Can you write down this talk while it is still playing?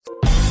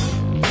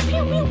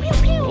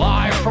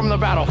from the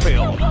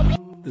battlefield.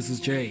 This is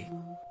Jay.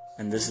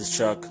 And this is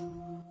Chuck.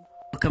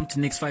 Welcome to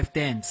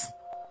NixFiveTens.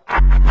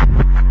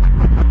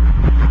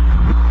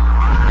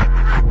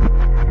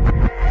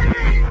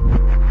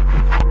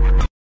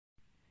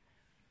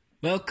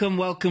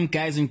 Welcome,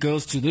 guys and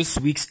girls, to this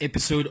week's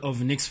episode of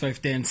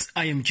NixFiveTens.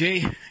 I am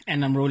Jay,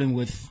 and I'm rolling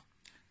with...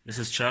 This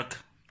is Chuck.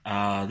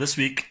 This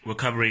week, we're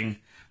covering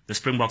the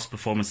Springboks'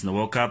 performance in the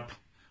World Cup.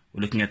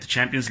 We're looking at the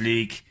Champions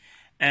League,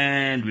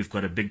 and we've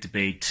got a big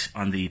debate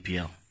on the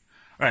EPL.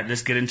 All right,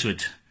 let's get into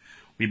it.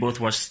 We both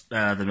watched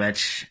the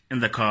match in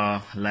the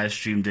car, live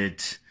streamed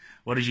it.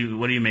 What do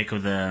you make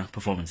of the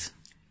performance?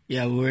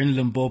 Yeah, we were in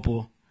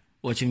Limpopo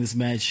watching this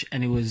match,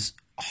 and it was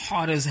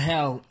hot as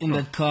hell in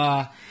that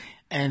car,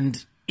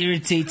 and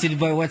irritated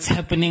by what's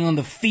happening on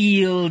the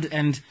field.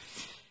 And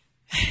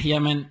yeah,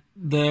 man,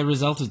 the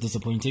result is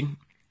disappointing.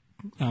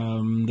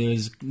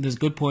 There's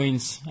good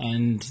points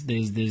and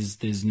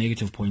there's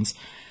negative points.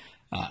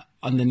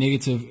 On the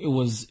negative, it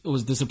was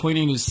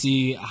disappointing to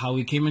see how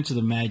we came into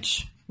the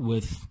match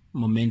with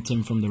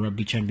momentum from the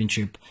Rugby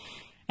Championship,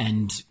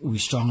 and we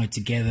strung it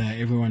together.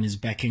 Everyone is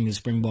backing the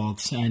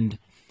Springboks, and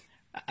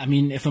I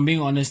mean, if I'm being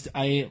honest,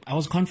 I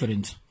was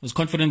confident. I was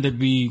confident that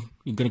we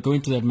were going to go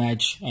into that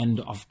match, and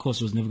of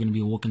course, it was never going to be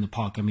a walk in the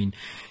park. I mean,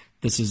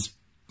 this is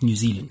New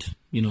Zealand,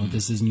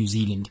 this is New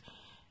Zealand.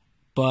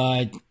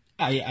 But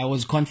I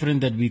was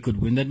confident that we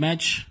could win that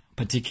match,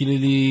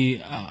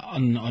 particularly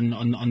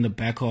on the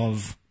back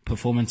of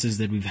performances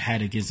that we've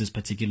had against this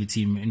particular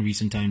team in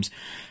recent times.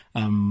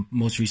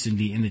 Most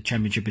recently in the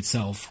championship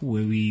itself,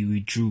 where we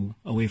drew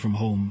away from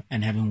home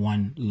and having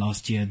won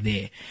last year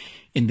there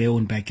in their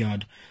own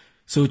backyard.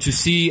 So to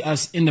see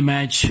us in the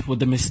match with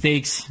the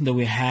mistakes that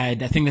we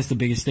had, I think that's the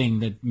biggest thing,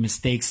 that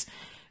mistakes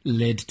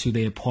led to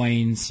their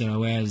points.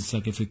 Whereas,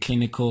 like, if we're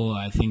clinical,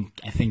 I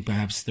think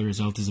perhaps the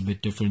result is a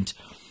bit different.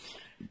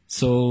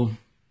 So,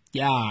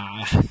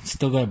 yeah,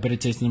 still got a bitter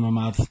taste in my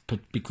mouth, but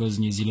because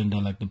New Zealand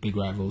are like the big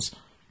rivals.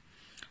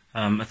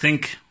 I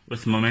think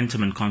with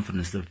momentum and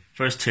confidence, the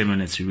first 10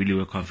 minutes we really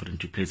were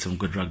confident. We played some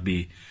good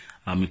rugby.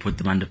 We put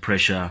them under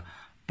pressure,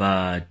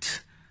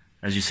 but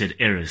as you said,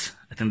 errors.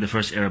 I think the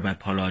first error by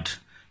Pollard,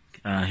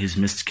 his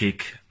missed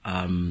kick,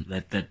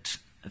 that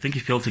I think he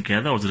fell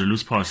together, or was it a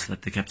loose pass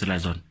that they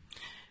capitalized on?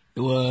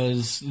 It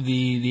was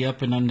the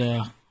up and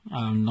under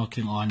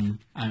knocking on,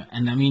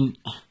 and I mean,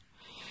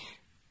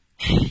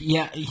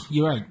 yeah,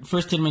 you're right.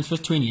 First 10 minutes,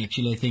 first 20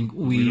 actually. I think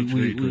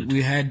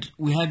we had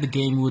the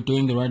game. We were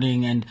doing the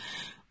running, and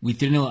we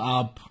 3-0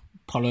 up.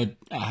 Pollard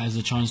has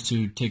a chance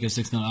to take a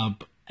 6-0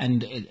 up,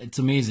 and it's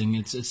amazing.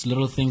 It's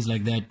little things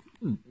like that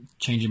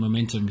changing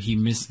momentum. He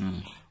missed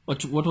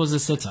what was the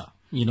sitter,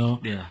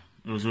 Yeah,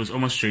 it was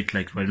almost straight,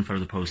 like right in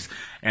front of the post.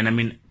 And I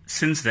mean,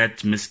 since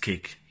that missed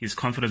kick, his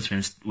confidence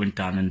went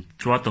down, and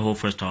throughout the whole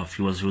first half,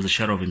 he was a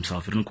shadow of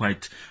himself. He didn't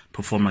quite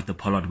perform like the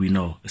Pollard we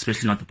know,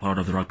 especially not the Pollard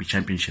of the Rugby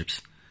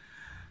Championships.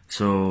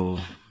 So,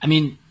 I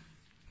mean,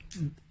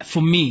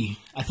 for me,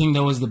 I think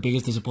that was the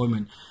biggest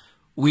disappointment.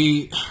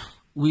 We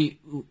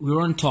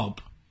were on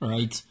top,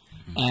 right?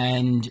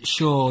 And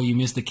sure, you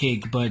missed the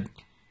kick, but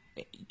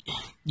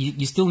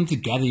you still need to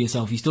gather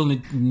yourself. You still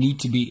need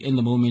to be in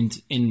the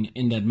moment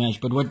in that match.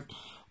 But what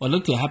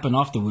looked to happen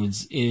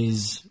afterwards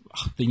is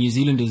the New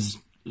Zealanders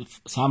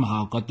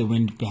somehow got the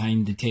wind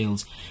behind the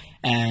tails,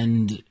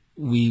 and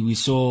we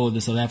saw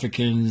the South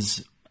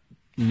Africans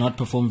not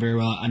perform very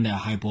well under a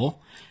high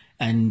ball.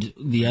 And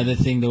the other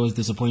thing that was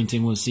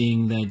disappointing was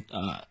seeing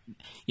that,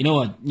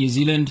 New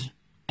Zealand,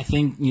 I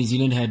think New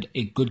Zealand had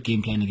a good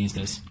game plan against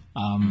us.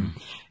 And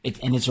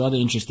it's rather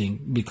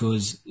interesting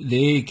because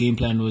their game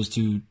plan was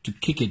to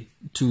kick it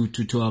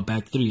to our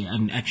back three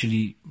and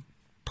actually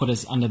put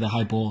us under the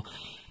high ball.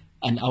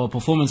 And our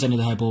performance under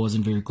the high ball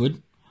wasn't very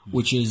good,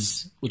 which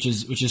is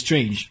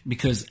strange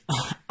because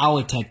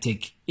our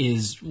tactic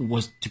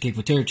was to kick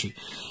for territory.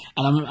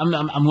 And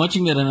I'm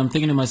watching that and I'm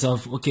thinking to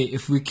myself, okay,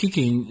 if we're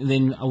kicking,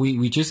 then are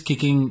we just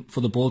kicking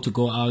for the ball to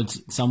go out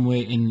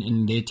somewhere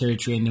in their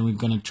territory, and then we're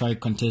gonna try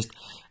contest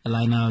a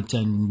line out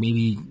and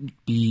maybe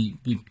be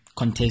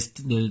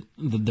contest the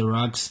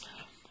rucks.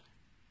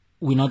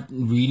 We're not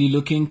really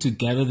looking to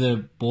gather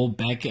the ball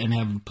back and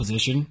have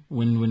possession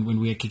when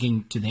we are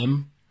kicking to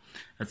them.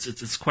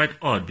 It's quite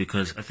odd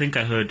because I think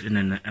I heard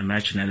in a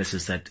match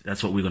analysis that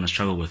that's what we're going to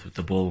struggle with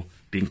the ball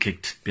being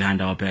kicked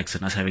behind our backs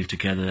and us having to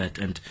gather that,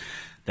 and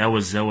that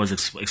was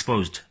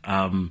exposed.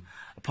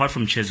 Apart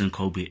from Ches and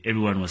Kobe,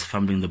 everyone was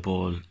fumbling the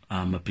ball.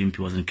 Mapimpi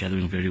wasn't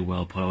gathering very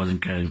well. Paul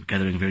wasn't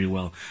gathering very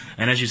well.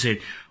 And as you said,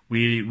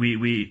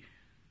 we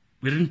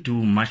didn't do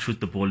much with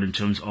the ball in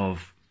terms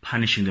of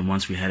punishing them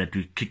once we had it.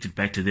 We kicked it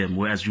back to them,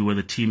 whereas we were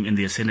the team in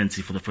the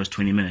ascendancy for the first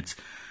 20 minutes.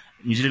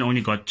 New Zealand only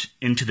got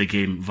into the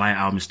game via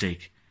our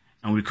mistake.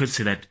 And we could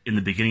say that in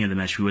the beginning of the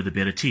match we were the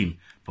better team,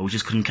 but we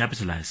just couldn't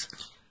capitalize.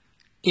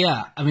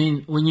 Yeah, I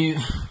mean, when you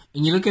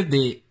look at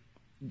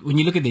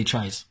their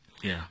tries,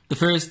 yeah, the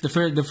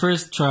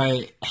first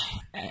try,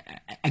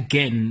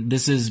 again,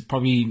 this is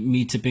probably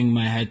me tipping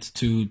my hat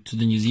to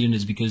the New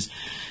Zealanders because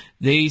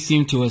they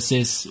seem to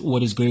assess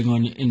what is going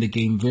on in the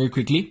game very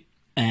quickly.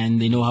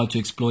 and they know how to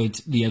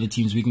exploit the other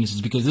team's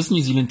weaknesses, because this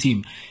New Zealand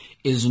team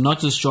is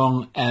not as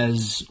strong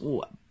as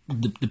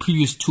the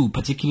previous two,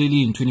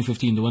 particularly in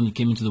 2015, the one that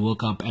came into the World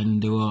Cup,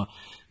 and they were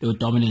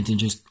dominant and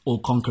just all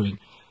conquering.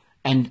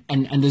 And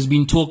there's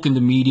been talk in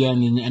the media,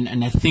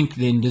 and I think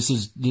then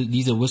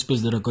these are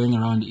whispers that are going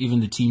around, even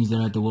the teams that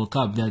are at the World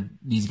Cup, that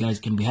these guys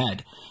can be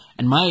had.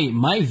 And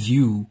my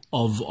view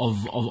of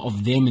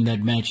them in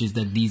that match is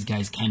that these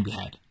guys can be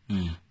had.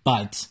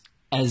 But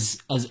as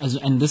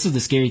and this is the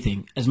scary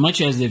thing, as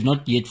much as they've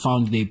not yet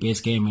found their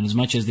best game, and as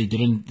much as they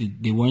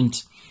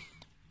weren't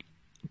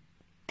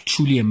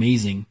truly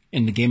amazing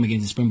in the game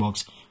against the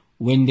Springboks,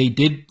 when they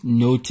did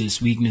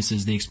notice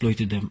weaknesses, they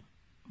exploited them.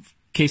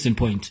 Case in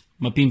point,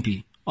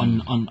 Mapimpi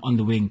on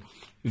the wing.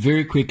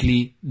 Very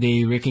quickly,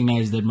 they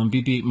recognized that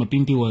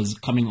Mapimpi was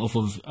coming off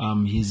of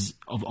his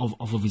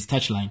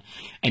touchline,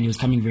 and he was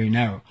coming very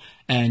narrow.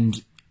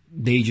 And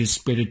they just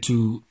spread it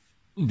to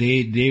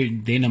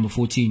their number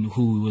 14,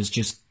 who was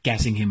just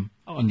gassing him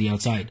on the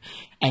outside.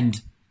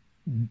 And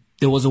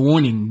there was a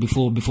warning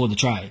before the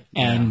try,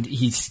 and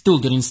he still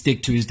didn't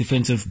stick to his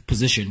defensive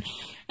position.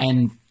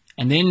 And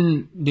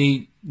then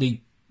they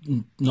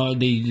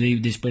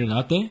spread it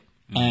out there.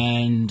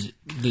 And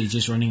they're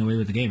just running away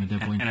with the game at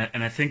that point.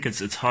 And I think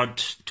it's hard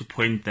to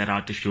point that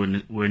out if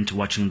you weren't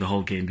watching the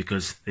whole game,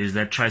 because there's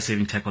that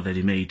try-saving tackle that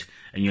he made,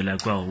 and you're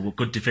like, well,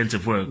 good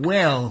defensive work.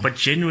 Well, but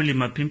genuinely,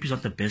 Mapimpi's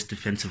not the best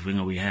defensive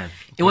winger we have.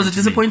 It was a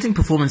disappointing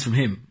performance from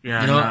him.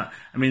 Yeah, you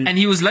know? And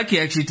he was lucky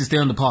actually to stay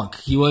on the park.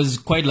 He was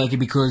quite lucky,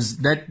 because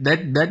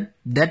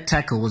that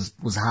tackle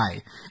was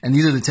high, and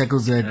these are the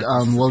tackles that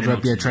World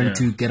Rugby are trying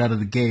to get out of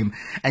the game.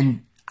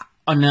 And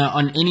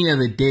on any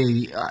other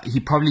day, he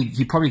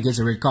probably gets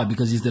a red card,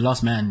 because he's the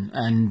last man,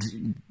 and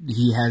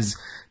he has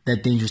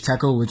that dangerous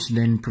tackle, which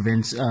then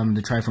prevents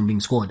the try from being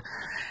scored.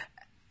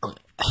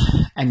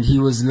 And he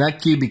was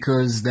lucky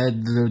because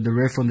the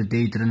ref on the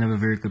day didn't have a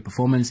very good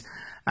performance.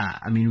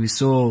 We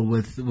saw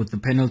with the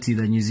penalty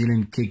that New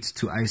Zealand kicked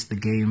to ice the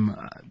game,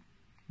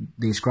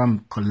 the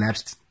scrum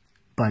collapsed,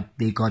 but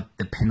they got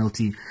the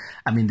penalty.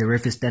 The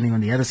ref is standing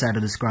on the other side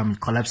of the scrum,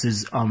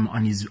 collapses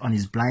on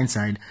his blind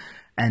side,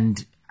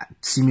 and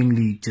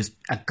seemingly just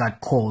a gut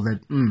call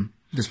that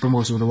the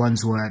Springboks were the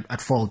ones who were at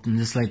fault. And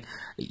just like,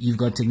 you've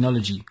got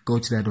technology, go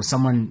to that, or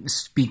someone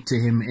speak to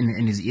him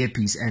in his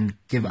earpiece and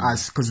give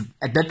us, because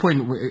at that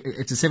point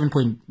it's a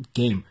 7-point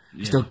game,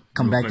 still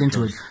come back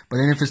into it. But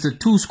then if it's a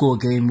 2-score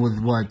game with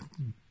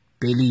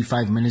barely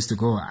 5 minutes to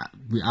go,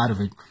 we're out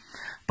of it.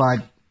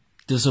 But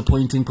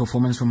disappointing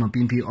performance from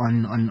Mapimpi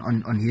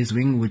on his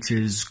wing, which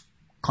is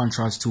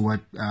contrast to what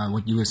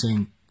you were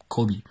saying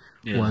Kobe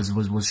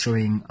was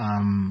showing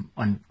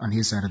on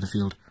his side of the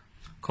field.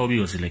 Kobe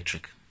was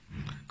electric.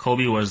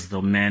 Kobe was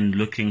the man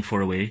looking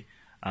for a way.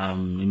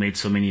 He made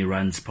so many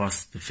runs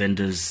past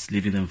defenders,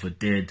 leaving them for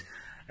dead.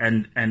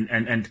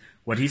 And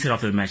what he said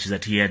after the match is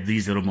that he had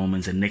these little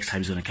moments, and next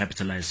time he's going to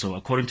capitalize. So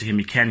according to him,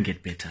 he can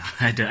get better.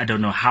 I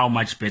don't know how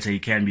much better he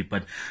can be,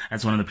 but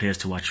that's one of the players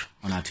to watch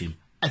on our team.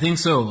 I think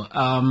so.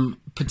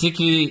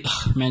 Particularly,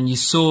 man, you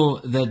saw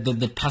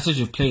the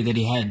passage of play that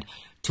he had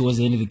towards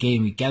the end of the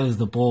game. He gathers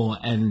the ball,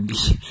 and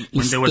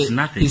when there was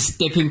nothing, he's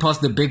stepping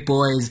past the big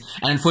boys.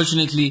 And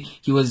unfortunately,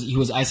 he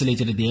was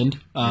isolated at the end.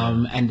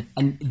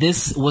 And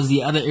this was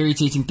the other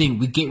irritating thing.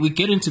 We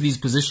get into these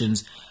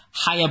positions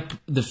high up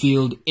the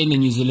field in the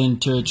New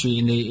Zealand territory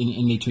in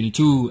the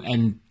 22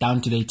 and down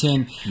to the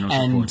 10,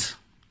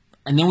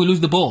 and then we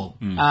lose the ball.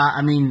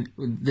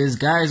 There's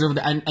guys over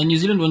there, and New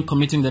Zealand weren't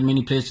committing that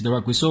many players to the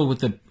ruck. We saw with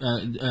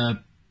the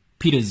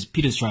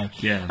Peter's try.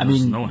 Yeah,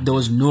 there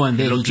was no one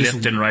there. He looked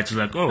left and right. I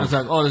was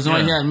like, there's no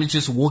one here. Let me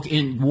just walk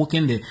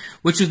in there,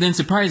 which was then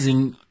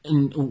surprising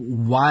in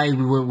why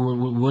we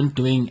weren't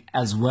doing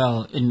as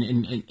well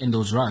in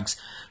those rucks.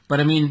 But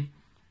I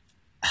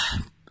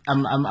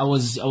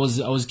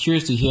was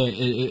curious to hear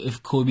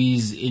if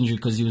Kobe's injury,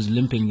 because he was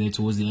limping there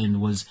towards the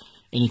end, was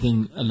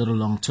anything a little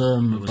long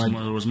term. It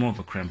was more of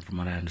a cramp, from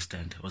what I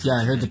understand.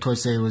 I heard the coach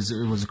say it was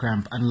a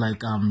cramp.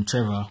 Unlike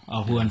Trevor,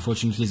 who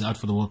unfortunately is out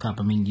for the World Cup.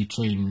 You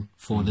train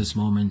for this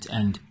moment,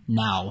 and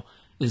now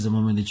is the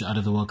moment that you're out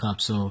of the World Cup.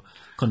 So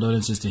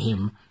condolences to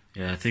him.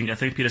 Yeah, I think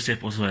Peter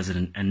Steff also has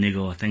a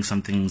niggle. I think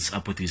something's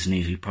up with his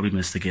knee. He probably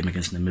missed the game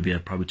against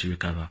Namibia, probably to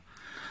recover.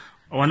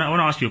 I want to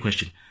ask you a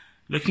question.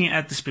 Looking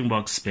at the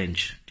Springboks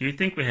bench, do you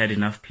think we had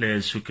enough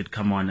players who could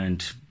come on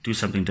and do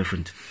something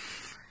different?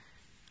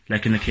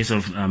 Like in the case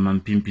of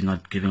Mapimpi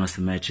not giving us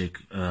the magic,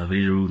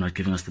 Viliru not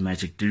giving us the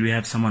magic, did we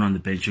have someone on the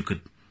bench who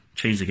could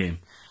change the game?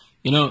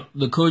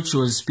 The coach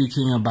was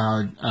speaking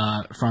about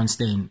Frans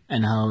Steyn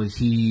and how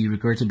he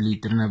regrettably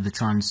didn't have the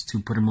chance to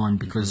put him on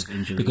because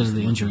of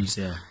the injuries.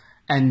 Yeah.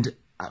 And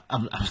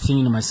I'm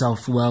thinking to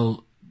myself,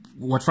 well,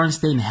 what Frans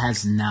Steyn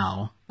has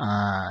now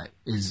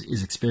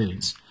is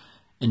experience.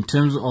 In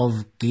terms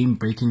of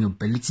game-breaking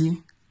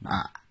ability,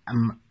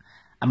 I'm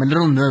a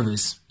little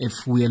nervous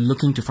if we are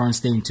looking to Frans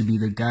Steyn to be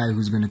the guy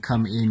who's going to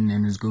come in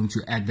and is going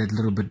to add that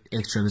little bit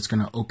extra that's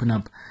going to open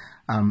up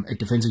a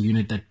defensive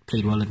unit that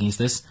played well against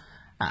us.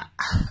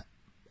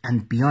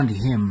 And beyond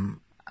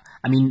him,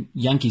 I mean,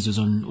 Yankees was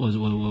on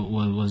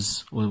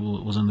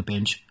the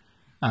bench,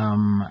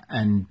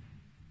 and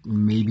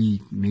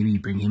maybe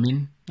bring him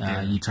in.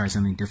 You try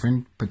something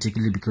different,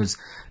 particularly because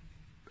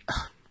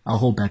our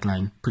whole back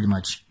line pretty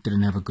much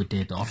didn't have a good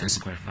day at the office.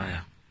 Quite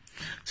fire.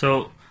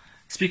 So,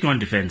 speaking on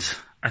defense,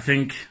 I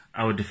think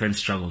our defense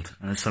struggled,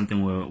 and that's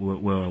something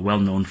we're well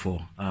known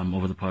for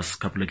over the past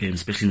couple of games,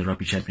 especially in the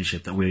Rugby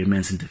Championship, that we're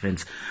immense in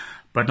defense.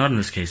 But not in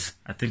this case.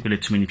 I think we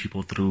let too many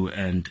people through,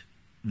 and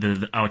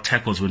our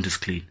tackles weren't as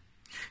clean.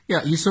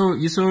 Yeah, you saw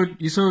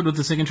it with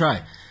the second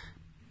try.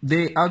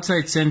 The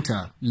outside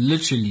center,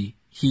 literally,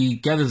 he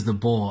gathers the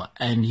ball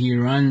and he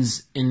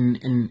runs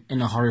in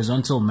a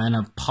horizontal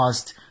manner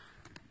past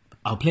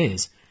our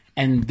players,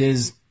 and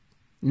there's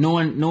no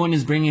one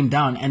is bringing him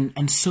down,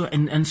 and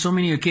so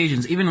many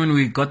occasions, even when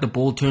we got the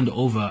ball turned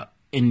over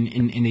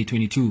in the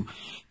 22,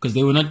 because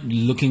they were not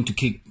looking to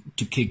kick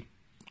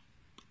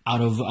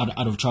out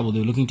of trouble. They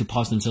were looking to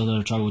pass themselves out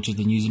of trouble, which is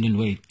the New Zealand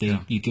way.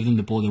 You give them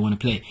the ball, they want to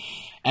play,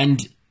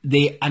 and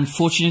they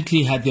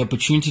unfortunately had the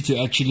opportunity to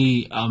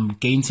actually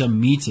gain some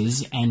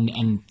meters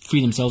and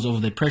free themselves over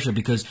that pressure,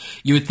 because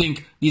you would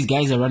think these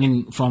guys are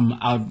running from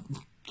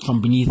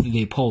beneath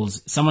their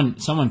poles.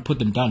 Someone put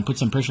them down, put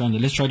some pressure on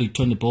them. Let's try to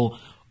turn the ball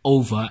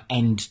over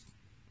and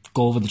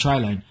go over the try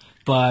line.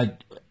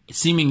 But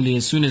seemingly,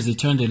 as soon as they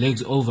turned their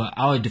legs over,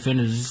 our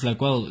defenders was just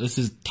like, well, this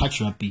is touch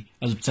rugby.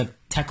 It's like,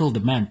 tackle the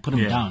man, put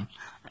him down.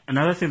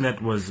 Another thing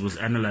that was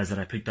analysed that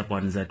I picked up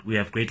on is that we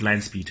have great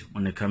line speed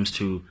when it comes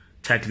to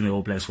tackling the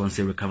All Blacks once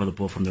they recover the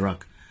ball from the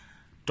ruck.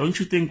 Don't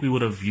you think we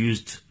would have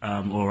used,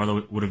 or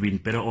rather would have been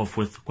better off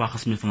with Kwagga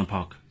Smith on the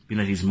park? Being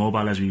that he's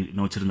mobile, as we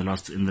noted in the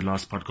last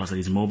podcast, that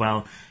he's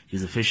mobile,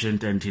 he's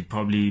efficient, and he'd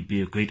probably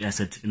be a great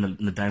asset in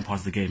the dying part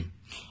of the game.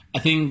 I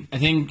think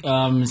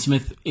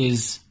Smith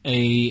is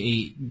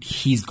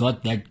he's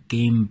got that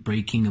game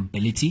breaking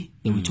ability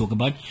that we talk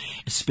about,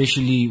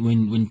 especially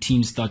when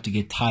teams start to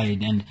get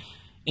tired and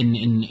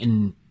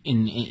in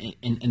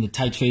the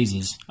tight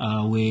phases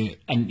where,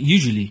 and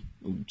usually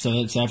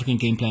South African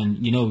game plan,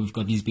 we've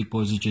got these big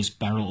boys who just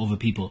barrel over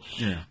people,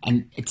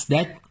 and it's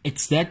that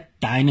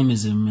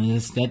dynamism,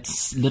 it's that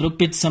little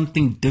bit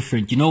something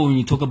different. When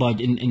you talk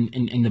about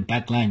in the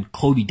back line,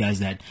 Kobe does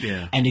that,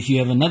 and if you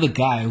have another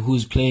guy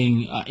who's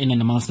playing in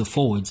and amongst the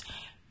forwards,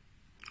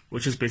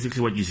 which is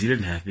basically what New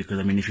Zealand have, because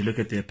I mean, if you look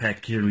at their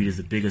pack, Kieran Reid is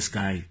the biggest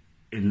guy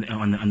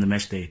on the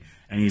match day,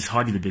 and he's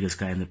hardly the biggest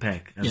guy in the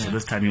pack. And so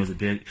this time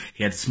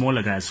he had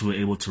smaller guys who were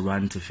able to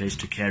run, to fish,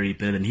 to carry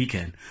better than he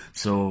can.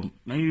 So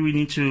maybe we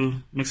need to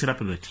mix it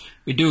up a bit.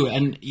 We do,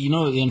 and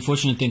the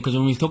unfortunate thing, because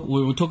when we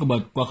talk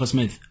about Kwagga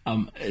Smith,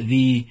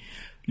 the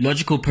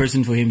logical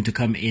person for him to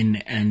come in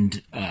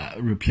and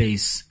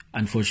replace,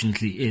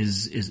 unfortunately,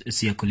 is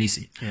Siya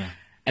Kolisi. Yeah.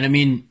 And I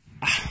mean,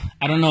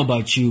 I don't know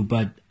about you,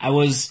 but I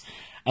was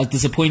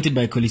disappointed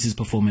by Kolisi's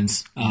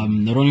performance.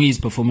 Not only his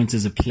performance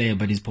as a player,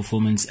 but his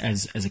performance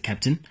as a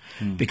captain.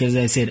 Because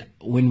as I said,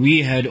 when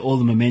we had all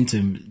the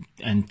momentum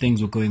and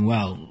things were going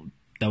well,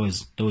 that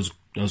was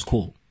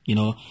cool,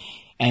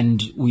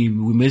 And we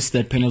missed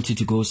that penalty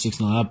to go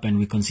 6-0 up, and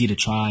we conceded a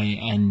try,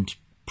 and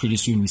pretty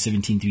soon we're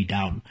 17-3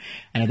 down.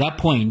 And at that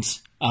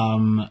point,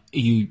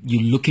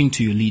 you're looking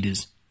to your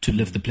leaders to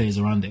lift the players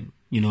around them.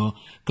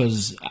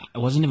 Because it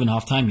wasn't even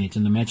half time yet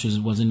and the match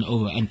wasn't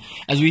over. And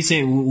as we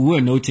say, we were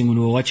noting when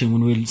we were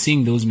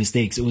seeing those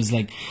mistakes, it was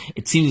like,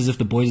 it seems as if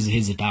the boys'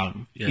 heads are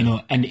down,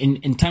 and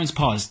in times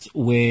past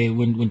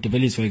when De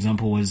Villiers, for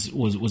example, was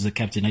the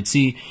captain, I'd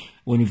see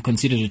when we've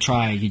considered a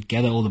try, he'd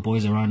gather all the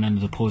boys around under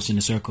the post in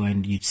a circle,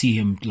 and you'd see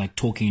him like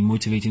talking and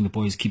motivating the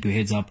boys, keep your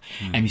heads up,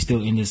 and we're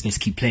still in this, let's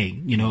keep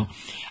playing,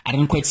 I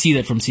don't quite see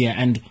that from Siya.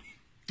 And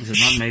is it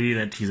not maybe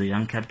that he's a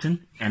young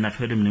captain? And I've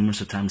heard him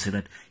numerous times say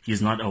that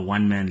he's not a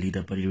one-man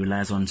leader, but he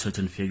relies on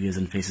certain figures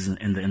and faces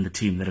in the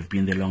team that have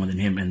been there longer than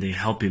him, and they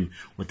help him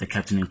with the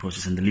captaining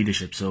process and the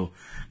leadership. So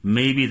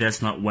maybe that's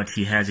not what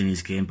he has in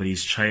his game, but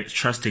he's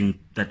trusting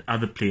that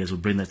other players will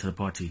bring that to the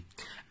party.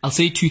 I'll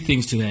say two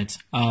things to that.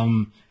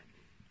 I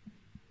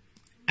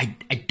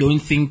don't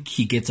think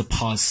he gets a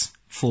pass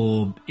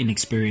for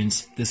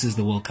inexperience. This is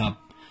the World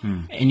Cup.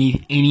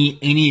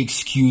 Any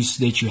excuse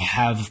that you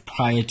have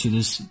prior to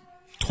this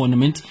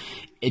tournament,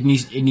 it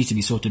needs to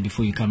be sorted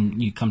before you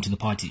come to the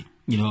party.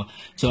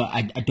 So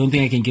I don't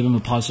think I can give him a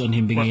pass on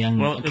him being a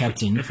young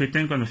captain. If we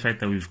think on the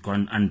fact that we've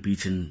gone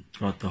unbeaten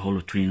throughout the whole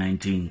of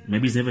 2019,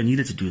 maybe he's never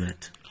needed to do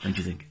that. Don't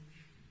you think?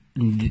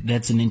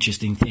 That's an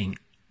interesting thing.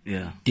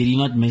 Yeah. Did he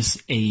not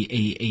miss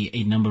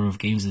a number of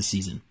games this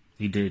season?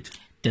 He did.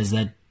 Does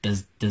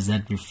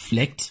that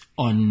reflect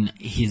on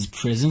his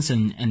presence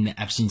and the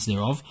absence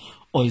thereof,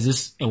 or is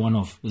this a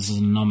one-off? This is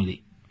an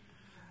anomaly.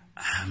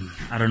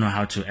 I don't know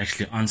how to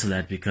actually answer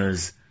that,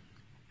 because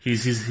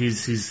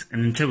he's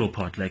an integral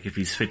part. Like, if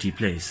he's fit, he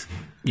plays.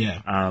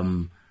 Yeah.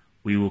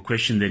 We will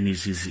question then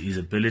his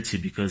ability,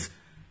 because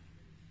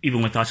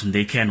even without him,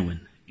 they can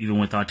win. Even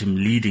without him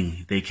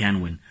leading, they can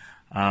win.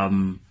 I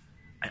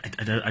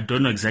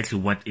don't know exactly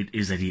what it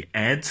is that he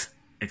adds,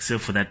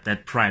 except for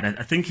that pride.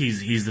 I think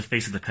he's the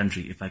face of the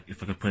country, if I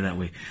could put it that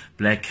way.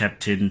 Black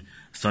captain,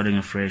 starting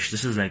afresh.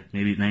 This is like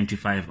maybe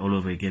 95 all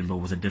over again, but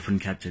with a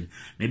different captain.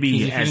 Maybe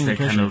he has that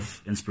kind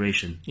of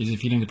inspiration. Is he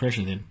feeling the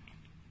pressure then?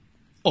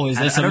 Or is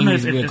that something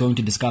we're going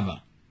to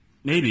discover?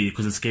 Maybe,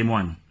 because it's game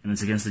 1 and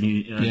it's against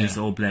against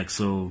the All Blacks,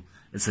 so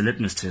it's a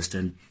litmus test,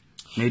 and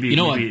maybe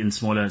in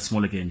smaller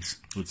games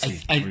we'll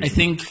see. I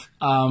think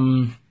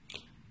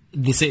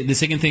the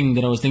second thing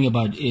that I was thinking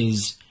about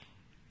is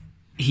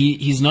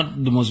he's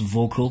not the most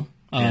vocal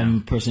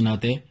person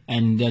out there,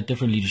 and there are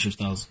different leadership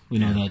styles. We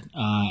know that,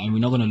 and we're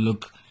not going to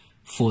look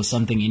for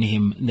something in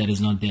him that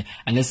is not there,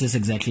 unless that's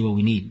exactly what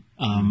we need.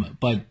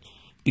 But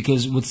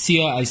because with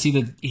Sia, I see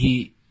that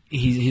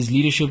his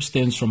leadership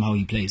stems from how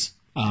he plays.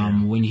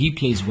 When he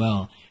plays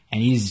well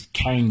and he's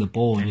carrying the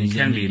ball, and he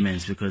can be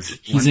immense, because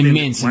he's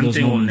immense in those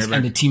moments,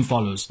 and the team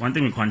follows. One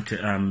thing we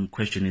can't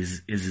question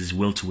is his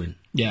will to win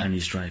and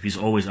his drive. He's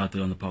always out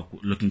there on the park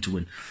looking to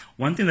win.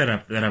 One thing that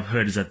I've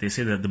heard is that they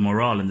say that the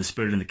morale and the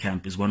spirit in the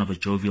camp is one of a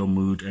jovial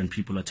mood, and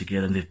people are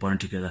together and they've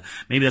bonded together.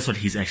 Maybe that's what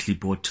he's actually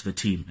brought to the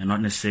team, and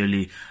not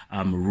necessarily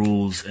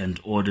rules and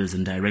orders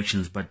and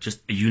directions, but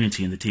just a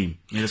unity in the team.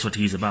 Maybe that's what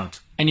he's about.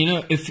 And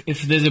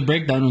if there's a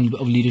breakdown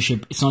of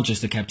leadership, it's not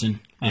just the captain.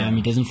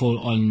 It doesn't fall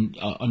on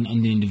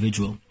the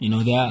individual.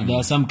 There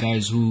are some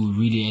guys who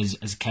really,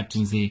 as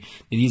captains, they're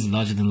these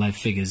larger than life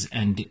figures,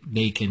 and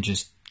they can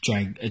just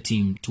drag a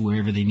team to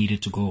wherever they need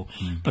it to go.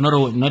 But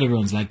not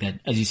everyone's like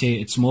that. As you say,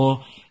 it's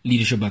more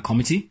leadership by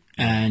committee.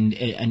 And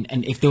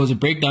if there was a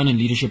breakdown in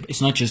leadership,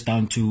 it's not just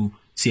down to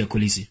Sia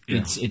Kolisi.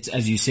 It's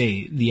as you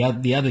say, the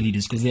other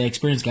leaders, because they're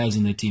experienced guys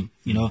in their team.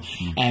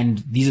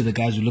 And these are the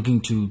guys who are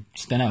looking to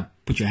stand up,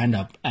 put your hand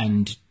up,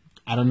 and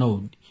I don't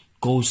know,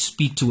 go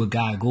speak to a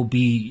guy, go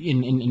be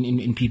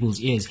in people's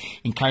ears,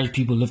 encourage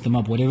people, lift them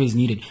up, whatever is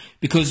needed.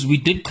 Because we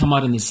did come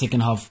out in the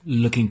second half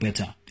looking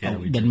better.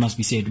 That must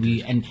be said.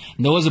 And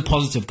there was a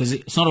positive, because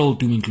it's not all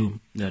doom and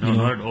gloom. Not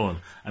at all.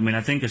 I mean,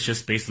 I think it's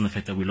just based on the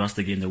fact that we lost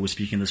the game that we're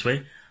speaking this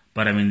way.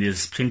 But I mean,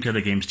 there's plenty of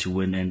other games to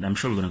win, and I'm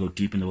sure we're going to go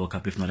deep in the World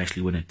Cup, if not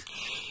actually win it.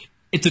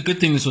 It's a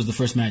good thing this was the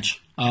first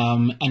match.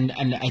 And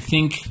I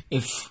think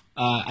if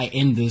I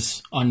end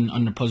this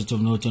on a positive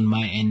note on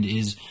my end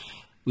is,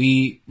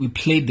 we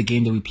played the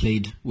game that we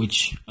played,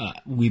 which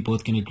we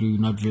both can agree we're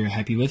not very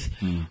happy with.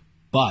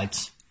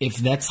 But if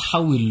that's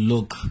how we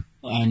look,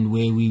 and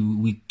where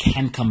we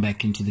can come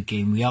back into the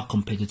game, we are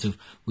competitive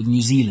with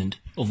New Zealand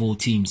of all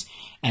teams,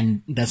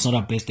 and that's not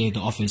our best day at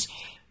the office,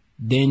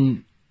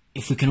 then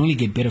if we can only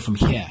get better from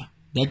here,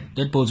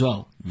 that bodes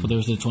well for the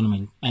rest of the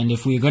tournament. And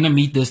if we're going to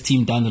meet this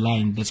team down the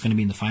line, that's going to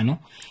be in the final,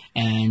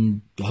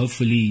 and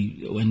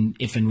hopefully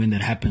if and when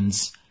that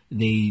happens,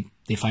 they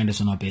find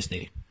us on our best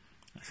day.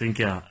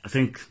 I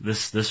think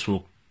this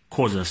will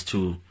cause us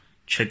to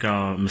check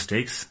our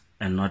mistakes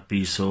and not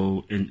be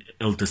so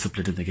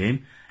ill-disciplined in the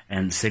game.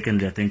 And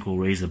secondly, I think we'll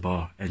raise the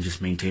bar and just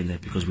maintain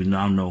that, because we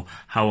now know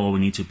how well we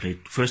need to play.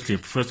 First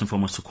and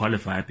foremost, to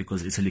qualify,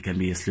 because Italy can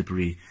be a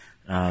slippery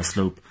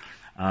slope.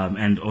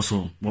 And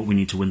also what we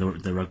need to win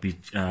the Rugby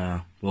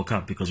World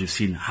Cup, because we've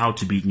seen how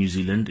to beat New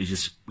Zealand. It's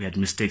just we had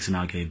mistakes in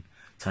our game.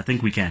 So I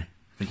think we can.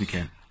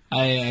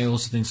 I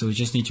also think so. We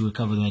just need to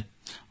recover that.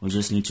 We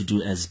just need to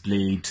do as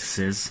Blade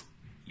says,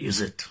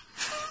 use it.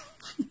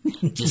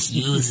 Just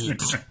use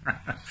it.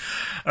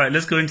 All right,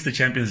 let's go into the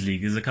Champions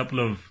League. There's a couple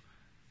of,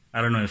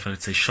 I don't know if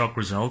I'd say shock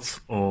results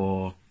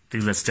or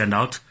things that stand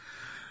out.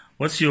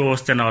 What's your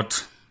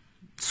standout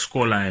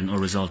scoreline or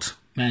result?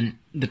 Man,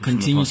 the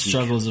continued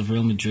struggles of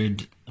Real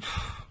Madrid.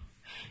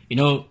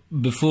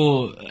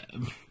 Before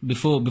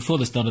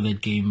the start of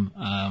that game,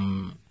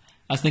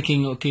 I was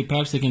thinking, okay,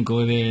 perhaps they can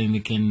go there and they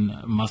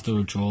can muster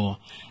a draw,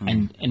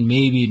 and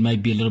maybe it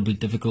might be a little bit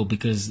difficult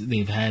because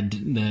they've had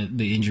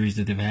the injuries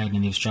that they've had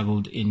and they've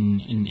struggled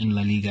in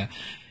La Liga.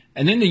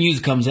 And then the news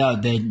comes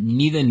out that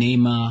neither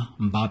Neymar,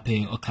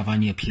 Mbappe, or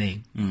Cavani are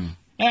playing. And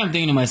I'm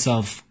thinking to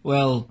myself,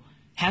 well,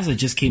 Hazard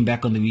just came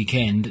back on the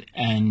weekend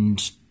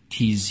and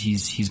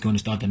he's going to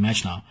start the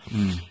match now.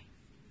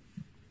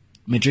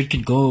 Madrid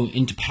could go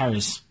into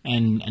Paris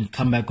and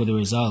come back with a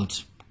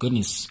result.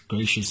 Goodness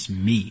gracious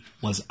me,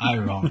 was I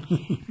wrong?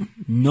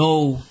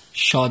 No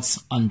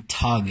shots on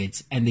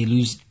target, and they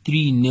lose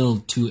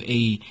 3-0 to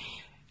a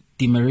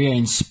Di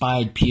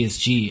Maria-inspired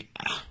PSG.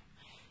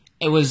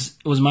 It was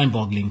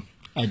mind-boggling.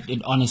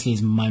 It honestly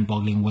is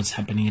mind-boggling what's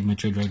happening at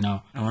Madrid right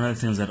now. And one of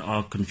the things that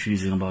are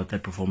confusing about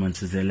that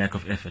performance is their lack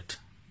of effort.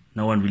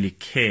 No one really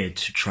cared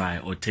to try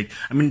or take...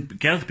 I mean,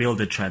 Gareth Bale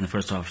did try in the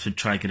first half to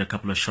try get a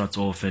couple of shots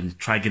off and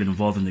try get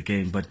involved in the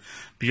game. But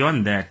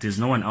beyond that, there's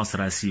no one else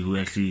that I see who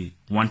actually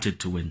wanted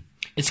to win.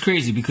 It's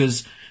crazy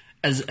because,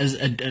 as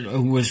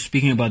we were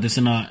speaking about this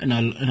in our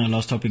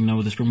last topic now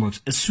with the Springboks,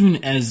 as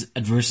soon as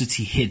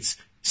adversity hits,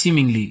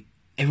 seemingly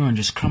everyone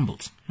just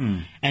crumbles.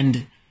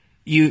 And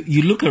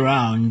you look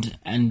around,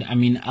 and I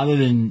mean, other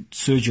than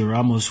Sergio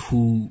Ramos,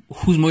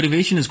 whose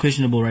motivation is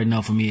questionable right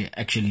now for me,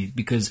 actually,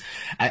 because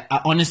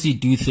I honestly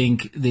do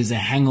think there's a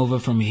hangover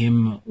from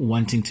him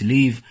wanting to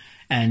leave,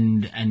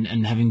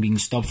 and having been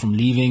stopped from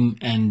leaving,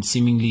 and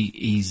seemingly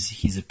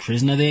he's a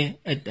prisoner there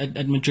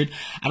at Madrid.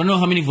 I don't know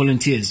how many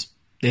volunteers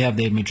they have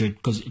there in Madrid,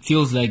 because it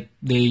feels like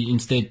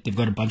they've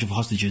got a bunch of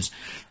hostages.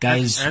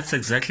 Guys, that's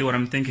exactly what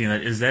I'm thinking.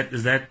 Is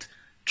that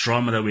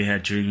drama that we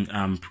had during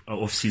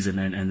off season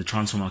and the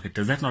transfer market,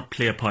 does that not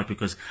play a part?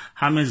 Because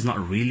James is not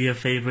really a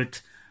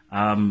favorite.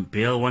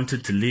 Bale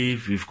wanted to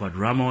leave. We've got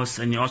Ramos,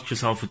 and you ask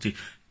yourself,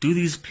 do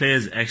these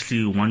players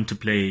actually want to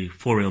play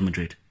for Real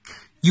Madrid?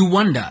 You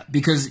wonder,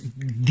 because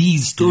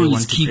these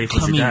stories keep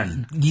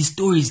coming. These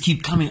stories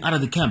keep coming out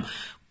of the camp.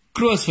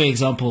 Kroos, for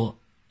example.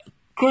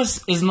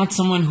 Kroos is not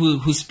someone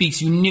who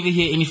speaks. You never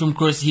hear any from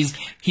Kroos.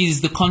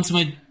 He's the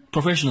consummate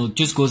professional.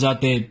 Just goes out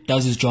there,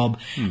 does his job,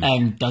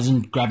 and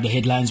doesn't grab the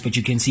headlines. But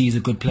you can see he's a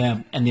good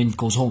player, and then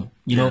goes home.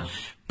 You know.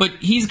 But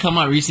he's come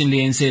out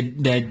recently and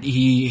said that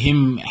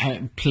him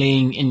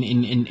playing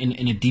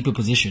in a deeper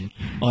position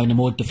or in a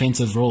more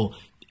defensive role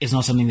is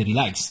not something that he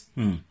likes.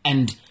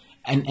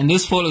 And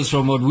this follows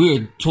from what we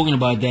were talking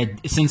about, that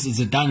since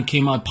Zidane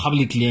came out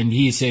publicly and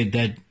he said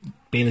that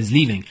Bale is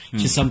leaving,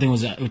 which is something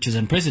which is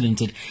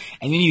unprecedented.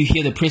 And then you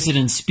hear the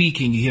president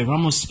speaking, you hear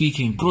Ramos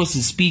speaking, Kroos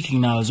is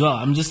speaking now as well.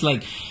 I'm just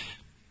like,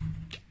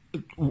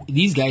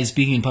 these guys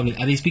speaking in public,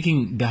 are they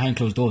speaking behind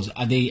closed doors?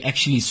 Are they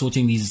actually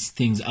sorting these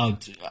things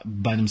out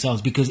by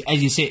themselves? Because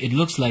as you say, it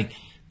looks like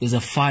there's a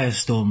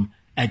firestorm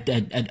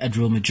at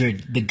Real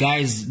Madrid. The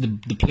guys,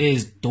 the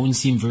players don't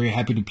seem very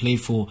happy to play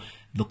for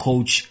the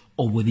coach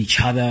or with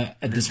each other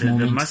at this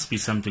moment. There must be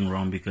something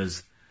wrong,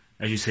 because,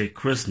 as you say,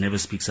 Chris never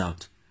speaks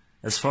out.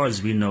 As far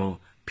as we know,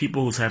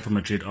 people who sign for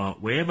Madrid are,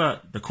 wherever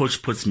the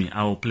coach puts me,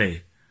 I will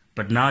play.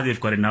 But now they've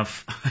got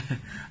enough,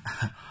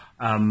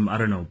 I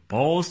don't know,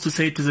 balls to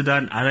say to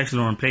Zidane, I actually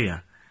don't want to play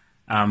here.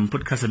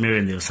 Put Casemiro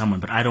in there or someone,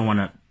 but I don't want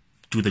to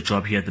do the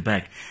job here at the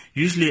back.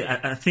 Usually,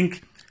 I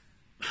think,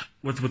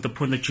 with the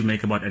point that you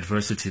make about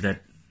adversity,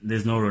 that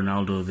there's no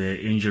Ronaldo, there are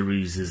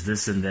injuries, there's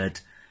this and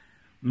that,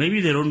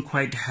 maybe they don't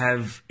quite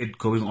have it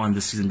going on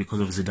this season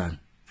because of Zidane.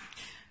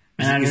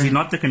 Is he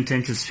not the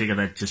contentious figure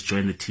that just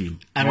joined the team?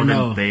 More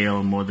than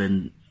Bale, more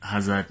than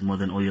Hazard, more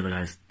than all the other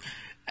guys?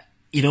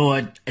 You know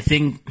what? I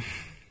think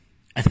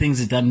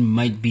Zidane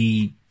might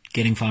be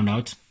getting found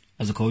out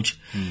as a coach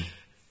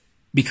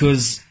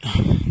because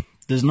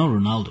there's no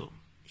Ronaldo.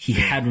 He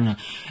had Ronaldo,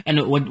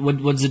 and what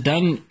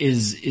Zidane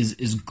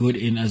is good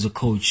in as a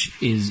coach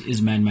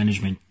is man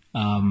management.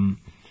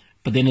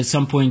 But then at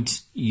some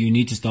point you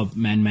need to stop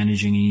man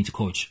managing. You need to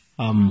coach.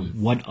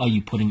 What are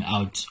you putting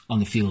out on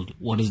the field?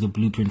 What is the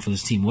blueprint for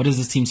this team? What is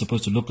this team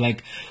supposed to look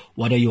like?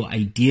 What are your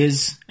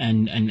ideas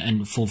and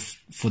for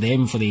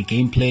them, for their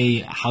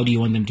gameplay? How do you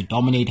want them to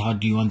dominate? How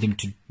do you want them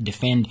to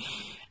defend?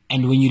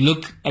 And when you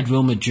look at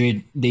Real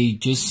Madrid, they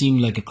just seem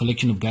like a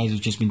collection of guys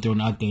who've just been thrown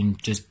out there and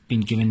just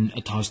been given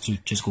a task to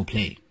just go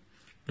play.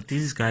 But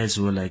these guys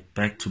were like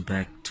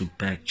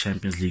back-to-back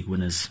Champions League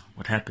winners.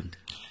 What happened?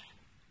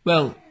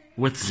 Well,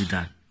 with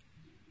Zidane.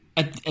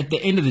 At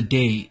the end of the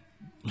day,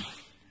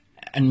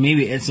 and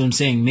maybe, as I'm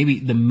saying, maybe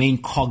the main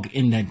cog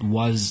in that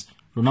was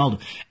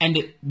Ronaldo.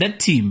 And that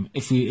team,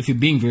 if you're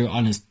being very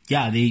honest,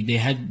 yeah, they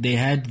had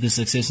the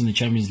success in the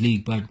Champions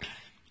League, but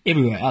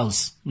everywhere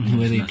else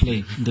where they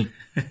played,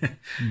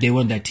 they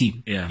weren't that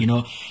team. Yeah. You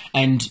know,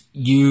 and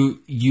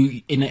you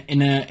in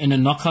a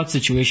knockout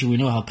situation, we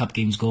know how cup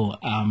games go.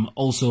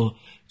 Also,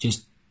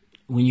 just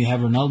when you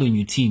have Ronaldo in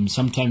your team,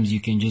 sometimes you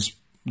can just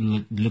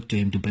look to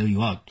him to bail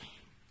you out.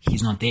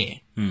 He's not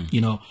there,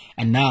 you know,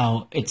 and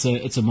now it's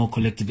a more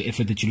collective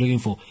effort that you're looking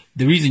for.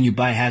 The reason you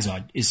buy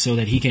Hazard is so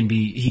that he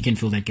can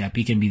fill that gap.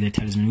 He can be the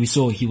talisman. We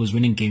saw he was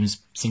winning games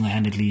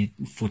single-handedly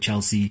for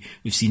Chelsea.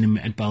 We've seen him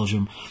at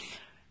Belgium,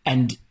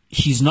 and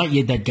he's not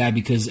yet that guy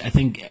because I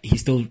think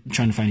he's still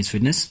trying to find his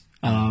fitness.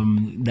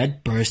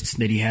 That burst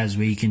that he has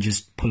where he can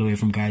just pull away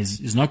from guys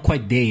is not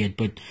quite there yet.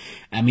 But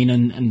I mean,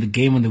 on the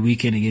game on the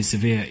weekend against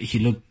Sevilla, he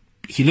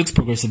looks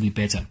progressively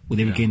better with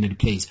every game that he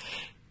plays.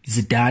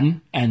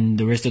 Zidane and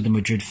the rest of the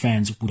Madrid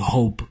fans would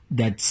hope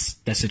that's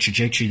a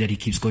trajectory that he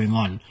keeps going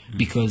on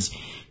because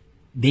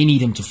they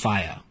need him to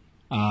fire.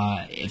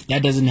 If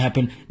that doesn't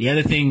happen, the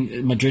other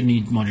thing, Madrid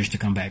need Modric to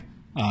come back.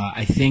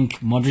 I think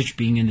Modric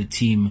being in the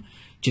team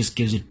just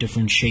gives it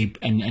different shape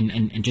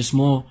and just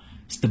more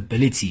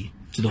stability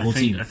to the whole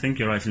team. I think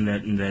you're right in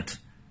that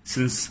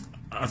since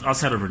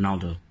outside of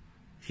Ronaldo,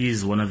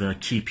 he's one of the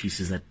key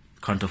pieces that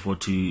you can't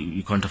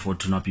afford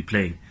to not be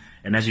playing.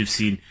 And as you've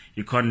seen,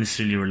 you can't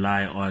necessarily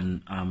rely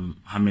on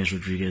James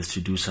Rodriguez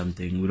to do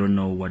something. We don't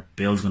know what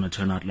Bale's going to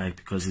turn out like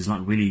because he's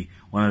not really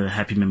one of the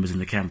happy members in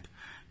the camp.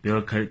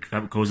 Bale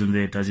goes in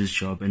there, does his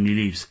job, and he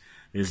leaves.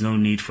 There's no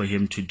need for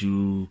him to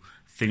do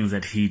things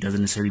that he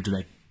doesn't necessarily do,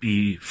 like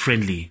be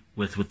friendly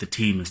with the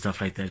team and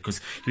stuff like that, because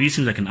he really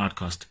seems like an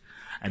outcast.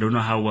 I don't know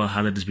how well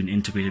Hazard has been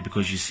integrated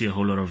because you see a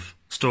whole lot of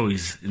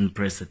stories in the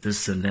press that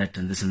this and that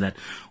and this and that,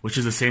 which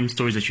is the same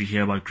stories that you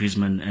hear about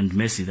Griezmann and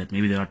Messi, that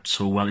maybe they're not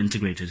so well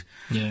integrated.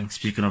 Yeah.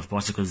 Speaking of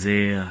Barca,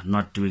 they're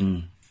not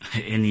doing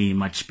any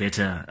much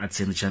better, I'd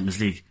say, in the Champions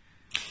League.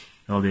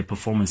 Well, their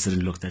performance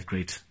didn't look that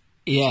great.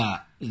 Yeah,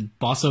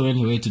 Barca went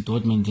away to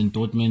Dortmund, and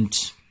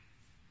Dortmund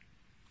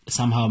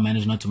somehow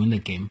managed not to win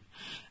that game.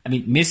 I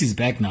mean, Messi's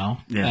back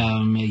now.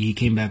 Yeah. He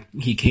came back.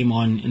 He came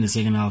on in the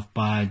second half,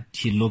 but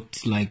he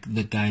looked like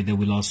the guy that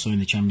we last saw in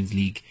the Champions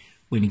League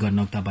when he got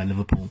knocked out by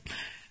Liverpool.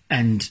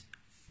 And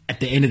at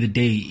the end of the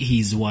day,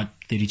 he's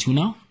 32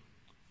 now?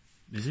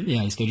 Is he?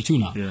 Yeah, he's 32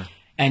 now. Yeah.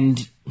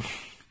 And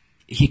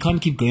he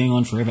can't keep going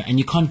on forever. And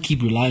you can't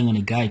keep relying on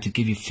a guy to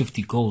give you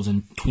 50 goals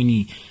and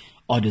 20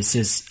 odd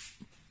assists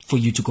for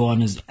you to go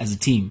on as a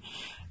team.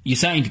 You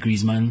signed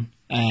Griezmann,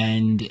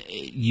 and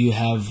you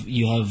have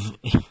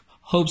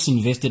hopes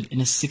invested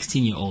in a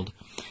 16-year-old.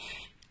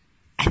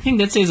 I think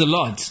that says a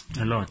lot.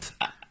 A lot.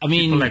 I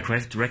mean, people like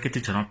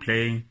Rakitic are not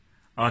playing.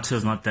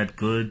 Arthur's not that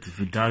good.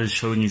 Vidal is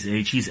showing his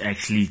age. He's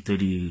actually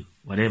 30,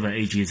 whatever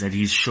age he is, that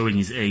he's showing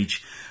his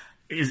age.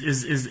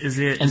 Is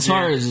there? And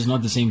Suarez is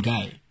not the same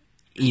guy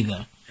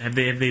either. Have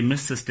they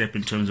missed a step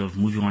in terms of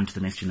moving on to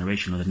the next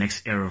generation or the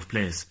next era of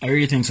players? I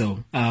really think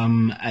so.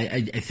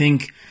 I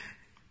think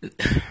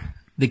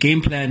the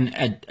game plan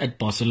at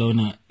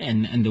Barcelona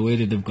and the way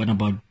that they've gone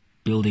about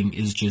building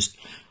is just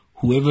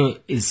whoever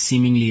is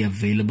seemingly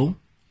available,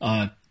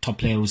 top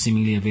player who's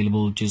seemingly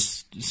available,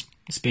 just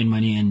spend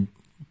money and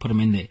put them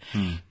in there.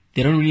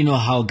 They don't really know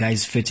how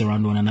guys fit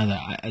around one another.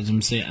 As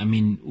I'm saying, I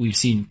mean, we've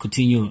seen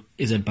Coutinho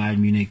is at Bayern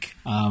Munich.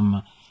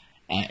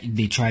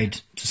 They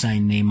tried to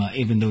sign Neymar,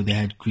 even though they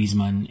had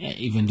Griezmann,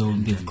 even though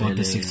they've got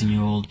the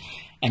 16-year-old,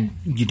 and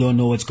you don't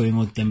know what's going on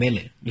with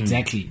Dembele.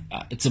 Exactly.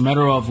 It's a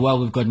matter of, well,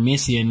 we've got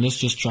Messi, and let's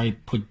just try to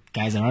put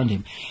guys around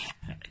him.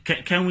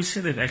 Can we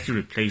say they've actually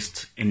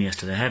replaced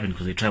Iniesta? They haven't,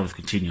 because they tried with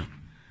Coutinho.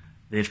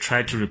 They've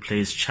tried to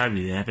replace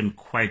Xavi. They haven't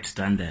quite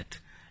done that.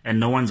 And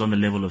no one's on the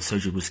level of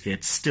Sergio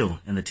Busquets still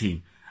in the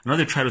team. I know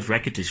they've tried with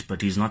Rakitic,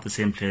 but he's not the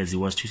same player as he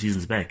was 2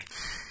 seasons back.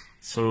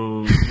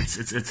 So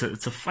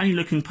it's a funny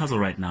looking puzzle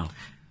right now.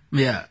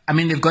 Yeah, I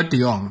mean, they've got De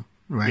Jong,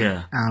 right?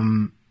 Yeah.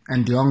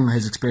 And De Jong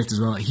has expressed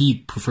as well, he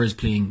prefers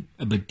playing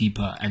a bit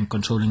deeper and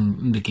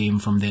controlling the game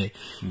from there.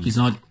 He's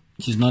not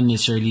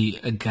necessarily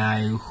a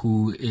guy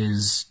who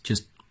is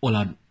just all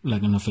out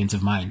like an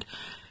offensive mind.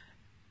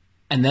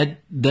 And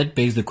that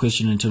begs the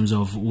question in terms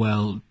of,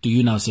 well, do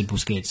you now sit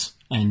Busquets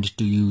and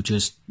do you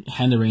just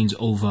hand the reins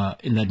over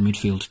in that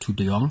midfield to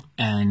De Jong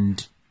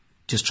and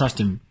just trust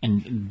him?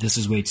 And this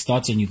is where it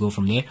starts, and you go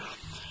from there.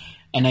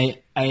 And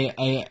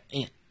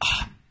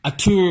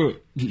Artur,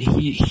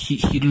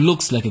 he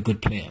looks like a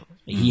good player.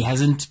 He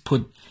hasn't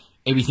put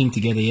everything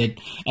together yet.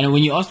 And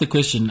when you ask the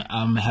question,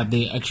 have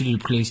they actually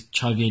replaced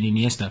Xavi and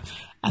Iniesta?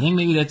 I think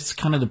maybe that's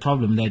kind of the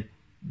problem,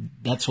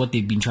 that's what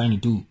they've been trying to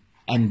do.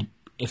 And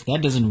if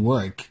that doesn't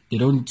work, they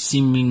don't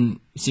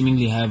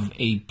seemingly have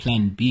a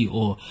plan B,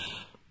 or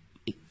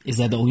is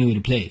that the only way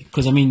to play?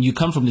 Because, I mean, you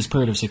come from this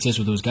period of success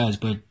with those guys,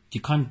 but you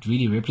can't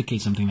really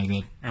replicate something like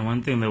that. And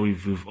one thing that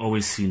we've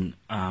always seen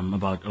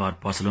about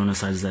Barcelona's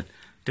side is that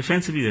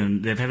defensively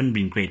they haven't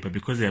been great, but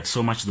because they have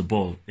so much of the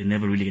ball, they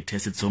never really get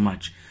tested so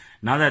much.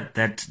 Now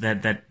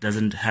that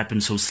doesn't happen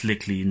so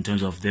slickly in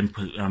terms of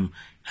them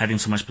having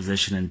so much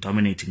possession and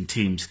dominating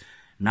teams,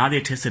 now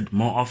they're tested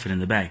more often in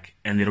the back,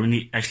 and they don't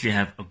really actually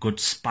have a good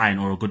spine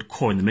or a good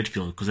core in the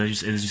midfield, because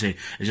as you say,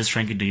 it's just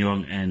Frankie de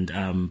Jong and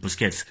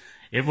Busquets.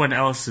 Everyone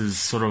else is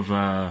sort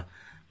of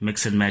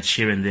mix and match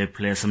here and there.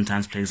 Players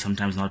sometimes playing,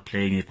 sometimes not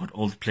playing. They've got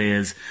old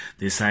players.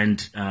 They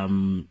signed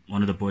one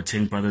of the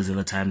Boateng brothers the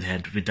other time. They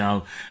had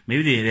Vidal.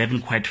 Maybe they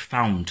haven't quite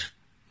found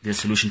their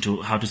solution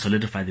to how to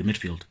solidify the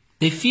midfield.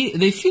 They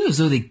feel as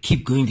though they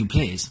keep going to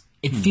players.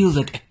 It feels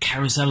like a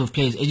carousel of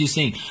players. As you're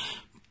saying,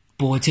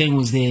 Boateng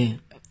was there,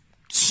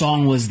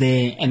 Song was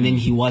there, and then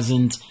he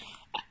wasn't.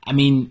 I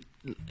mean,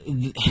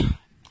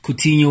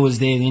 Coutinho was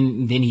there,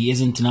 then he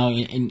isn't now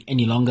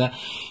any longer.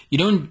 You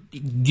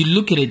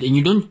look at it and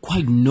you don't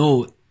quite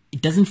know.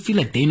 It doesn't feel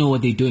like they know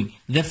what they're doing.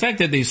 The fact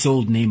that they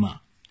sold Neymar.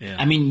 Yeah.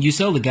 I mean, you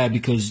sell the guy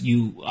because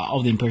you are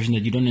of the impression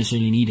that you don't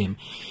necessarily need him.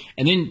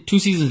 And then 2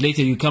 seasons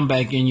later, you come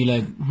back and you're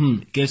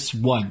like, guess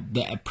what?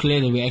 The player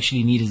that we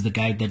actually need is the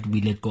guy that we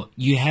let go.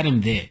 You had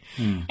him there.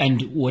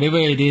 And whatever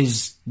it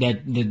is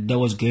that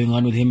was going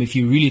on with him, if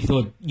you really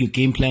thought your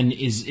game plan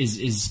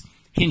is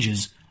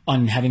hinges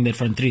on having that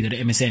front three, that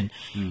MSN,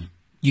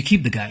 you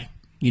keep the guy.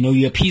 You know,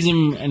 you appease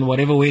him in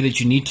whatever way that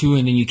you need to,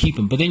 and then you keep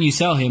him. But then you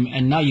sell him,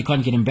 and now you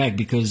can't get him back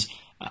because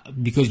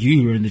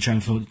you were in the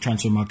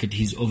transfer market.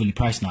 He's overly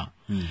priced now.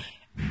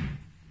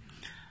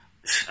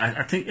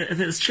 I think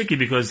it's tricky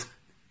because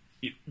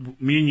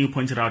me and you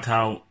pointed out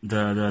how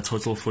the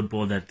total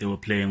football that they were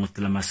playing with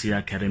the La Masia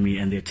Academy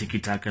and their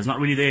tiki-taka is not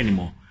really there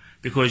anymore.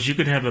 Because you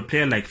could have a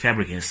player like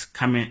Fabregas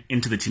come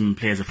into the team and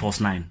play as a false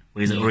nine,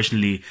 where he's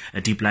originally a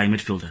deep-lying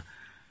midfielder.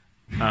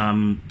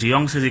 De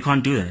Jong says he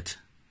can't do that.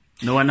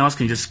 No one else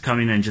can just come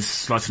in and just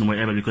slot in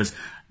wherever, because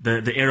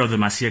the era of the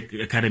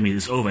Masia Academy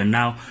is over. And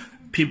now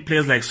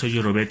players like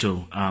Sergio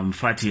Roberto,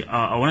 Fati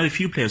are one of the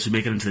few players who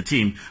make it into the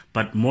team.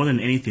 But more than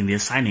anything, they're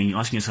signing. You're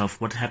asking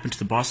yourself, what happened to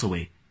the Barca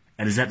way?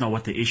 And is that not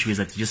what the issue is,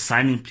 that they're just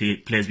signing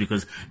players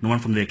because no one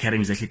from the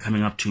academy is actually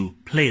coming up to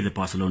play the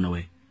Barcelona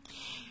way?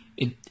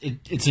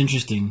 It's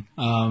interesting.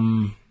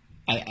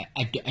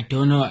 I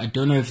don't know. I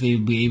don't know if they'll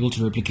be able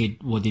to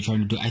replicate what they're trying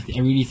to do. I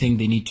really think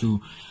they need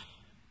to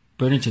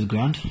burn it to the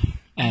ground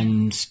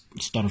and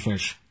start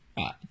afresh.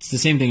 It's the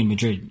same thing in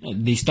Madrid.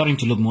 They're starting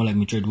to look more like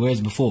Madrid,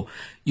 whereas before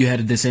you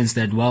had the sense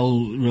that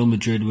while Real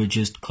Madrid were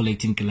just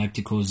collecting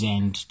Galacticos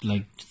and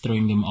like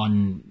throwing them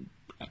on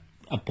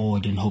a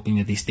board and hoping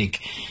that they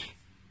stick,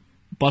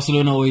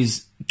 Barcelona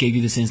always gave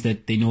you the sense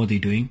that they know what they're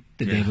doing,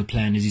 that they have a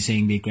plan. As you're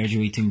saying, they're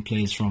graduating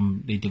players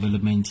from their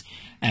development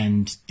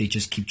and they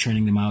just keep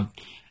churning them out.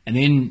 And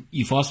then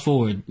you fast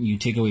forward, you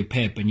take away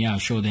Pep, and yeah,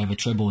 sure, they have a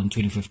treble in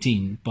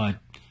 2015, but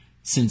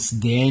since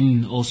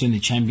then, also in the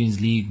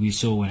Champions League, we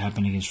saw what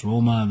happened against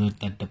Roma,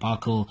 that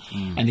debacle.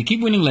 And they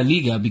keep winning La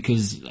Liga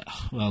because,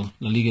 well,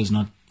 La Liga is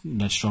not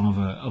that strong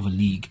of a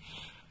league.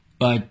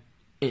 But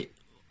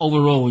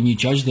overall, when you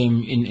judge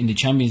them in the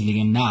Champions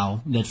League, and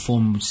now that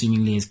form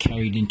seemingly has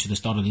carried into the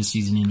start of this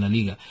season in La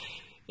Liga,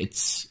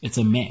 it's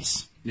a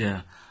mess.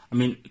 Yeah. I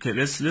mean, okay,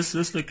 let's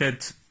look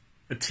at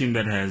a team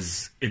that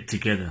has it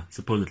together,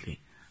 supposedly.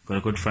 Got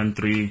a good front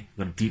three,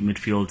 got a deep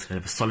midfield,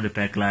 have a solid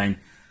back line.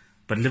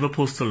 But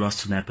Liverpool still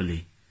lost to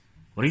Napoli.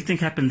 What do you think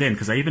happened then?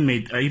 Because I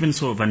even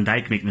saw Van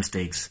Dijk make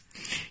mistakes.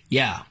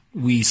 Yeah,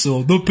 we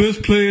saw the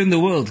best player in the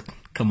world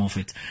come off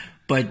it.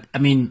 But I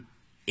mean,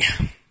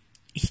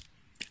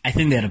 I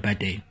think they had a bad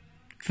day.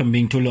 If I'm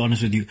being totally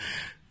honest with you,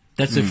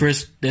 that's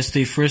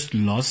their first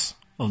loss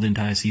of the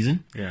entire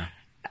season. Yeah,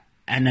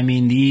 and I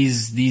mean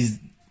these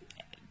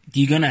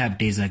you're gonna have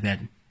days like that.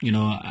 You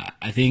know,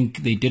 I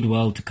think they did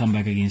well to come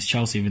back against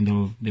Chelsea, even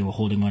though they were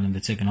holding on in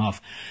the second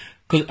half.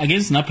 Because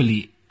against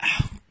Napoli,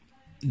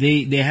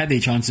 they had their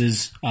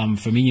chances.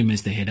 Firmino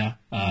missed the header.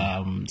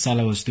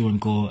 Salah was still on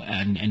goal,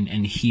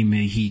 and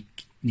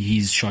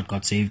his shot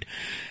got saved.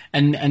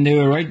 And they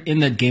were right in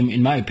that game,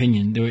 in my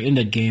opinion. They were in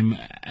that game,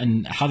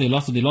 and how they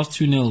lost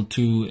 2-0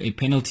 to a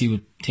penalty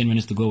with 10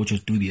 minutes to go, which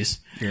was dubious.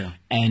 Yeah.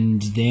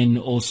 And then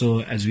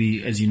also, as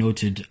you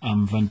noted,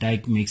 Van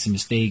Dijk makes a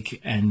mistake,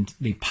 and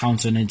they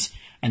pounce on it,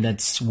 and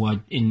that's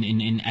what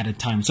in added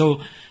time.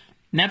 So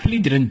Napoli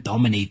didn't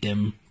dominate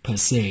them per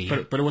se.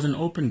 But it was an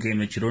open game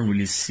that you don't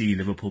really see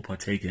Liverpool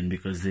partake in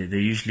because they're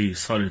usually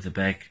solid at the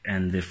back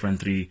and their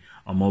front three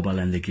are mobile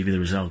and they give you the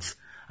results.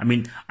 I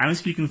mean, I'm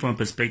speaking from a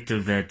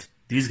perspective that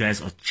these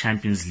guys are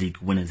Champions League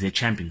winners. They're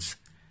champions.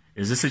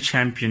 Is this a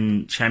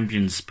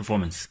champions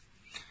performance?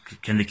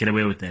 Can they get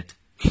away with that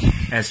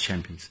as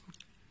champions?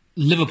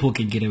 Liverpool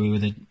can get away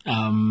with it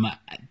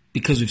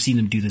because we've seen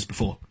them do this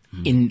before.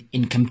 In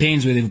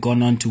campaigns where they've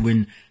gone on to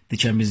win the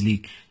Champions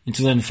League. In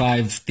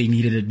 2005, they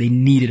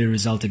needed a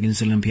result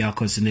against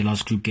Olympiacos in their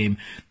last group game.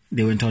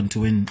 They went on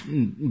to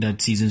win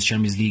that season's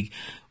Champions League.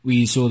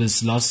 We saw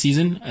this last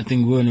season. I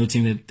think we were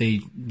noting that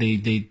they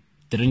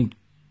didn't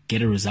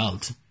get a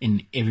result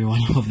in every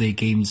one of their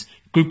games,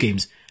 group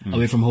games,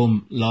 away from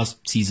home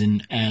last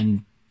season,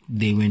 and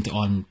they went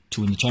on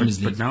to win the Champions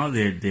League. But now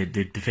they're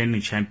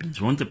defending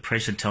champions. Won't the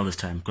pressure tell this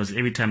time? Because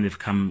every time they've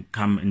come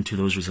into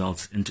those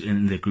results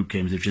in their group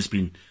games, they've just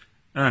been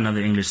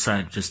another English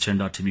side just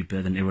turned out to be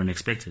better than everyone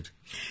expected.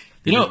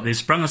 They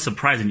sprung a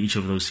surprise in each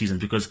of those seasons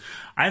because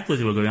I thought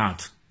they were going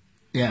out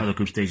in other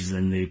group stages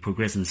and they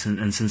progressed.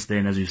 And since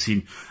then, as we've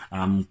seen,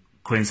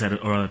 coincided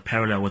or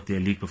parallel with their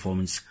league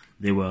performance,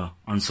 they were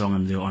on song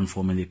and they were on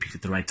form and they peaked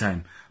at the right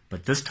time.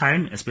 But this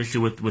time,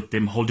 especially with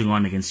them holding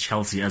on against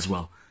Chelsea as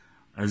well,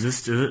 is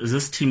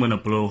this team going to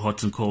blow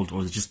hot and cold,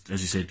 or is it just,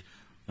 as you said,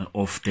 an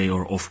off day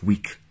or off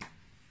week?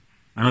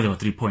 I know there were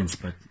 3 points,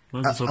 but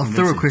I'll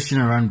throw a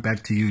question around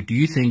back to you. Do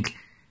you think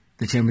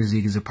the Champions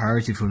League is a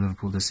priority for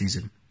Liverpool this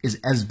season? Is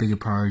as big a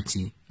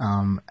priority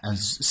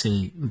as,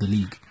 say, the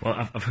league?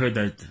 Well, I've heard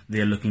that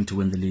they're looking to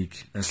win the league.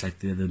 That's like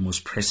the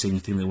most pressing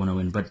thing they want to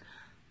win. But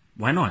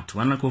why not?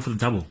 Why not go for the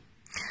double?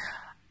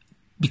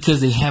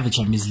 Because they have a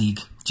Champions League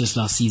just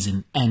last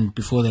season, and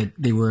before that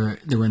they were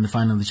in the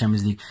final of the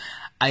Champions League.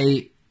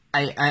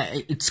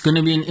 It's going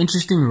to be an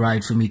interesting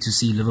ride for me to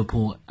see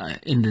Liverpool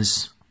in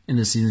this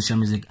season's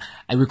Champions League.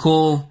 I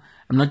recall,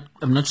 I'm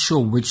not sure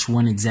which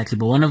one exactly,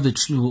 but one of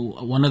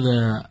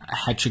the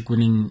hat-trick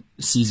winning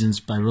seasons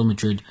by Real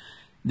Madrid,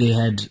 they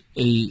had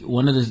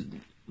one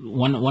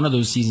of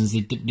those seasons they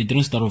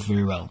didn't start off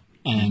very well,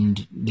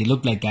 and they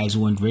looked like guys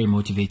who weren't very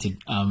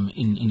motivated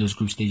in those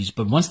group stages.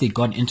 But once they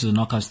got into the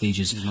knockout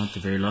stages, it's not the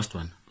very last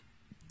one.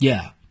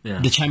 Yeah.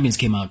 The champions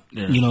came out,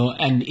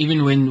 and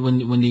even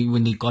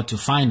when they got to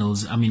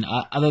finals, I mean,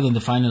 other than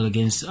the final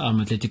against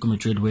Atletico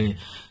Madrid, where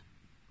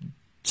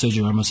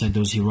Sergio Ramos had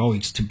those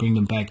heroics to bring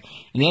them back,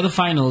 in the other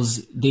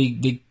finals,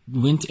 they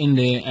went in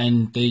there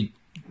and we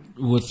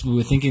were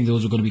thinking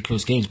those were going to be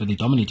close games, but they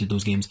dominated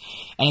those games.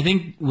 And I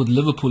think with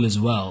Liverpool as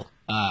well,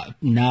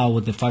 now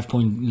with the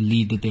 5-point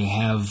lead that they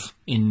have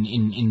in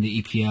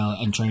the EPL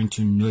and trying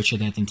to nurture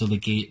that until they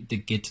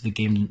get to the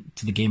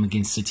game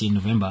against City in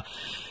November.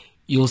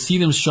 You'll see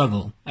them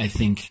struggle, I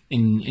think,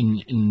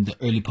 in the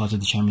early parts of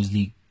the Champions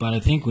League. But I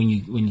think when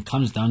it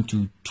comes down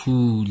to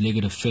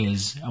two-legged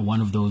affairs, and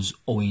one of those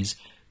always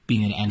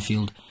being at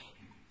Anfield,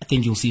 I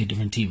think you'll see a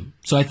different team.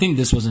 So I think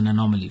this was an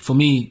anomaly. For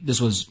me,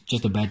 this was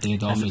just a bad day at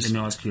the office. Let me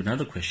ask you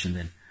another question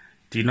then.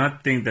 Do you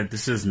not think that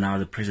this is now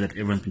the pressure that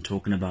everyone's been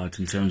talking about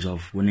in terms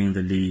of winning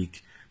the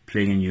league,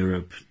 playing in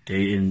Europe,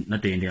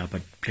 not day in, day out,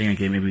 but playing a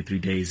game every 3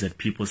 days, that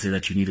people say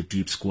that you need a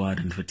deep squad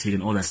and fatigue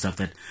and all that stuff,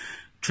 that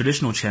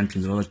traditional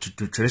champions, or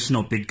the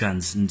traditional big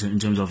guns in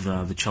terms of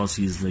the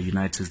Chelseas, the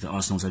Uniteds, the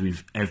Arsenals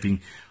have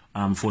been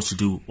forced to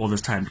do all this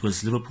time,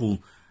 because Liverpool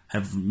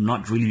have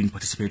not really been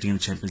participating in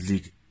the Champions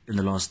League in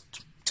the last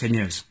 10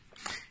 years.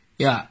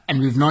 Yeah, and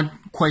we've not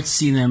quite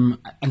seen them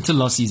until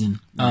last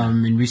season.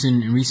 In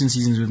recent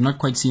seasons, we've not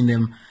quite seen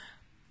them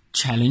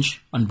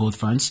challenge on both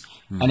fronts.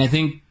 And I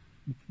think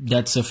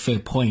that's a fair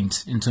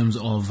point in terms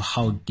of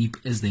how deep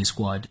is their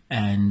squad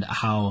and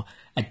how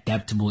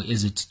adaptable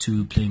is it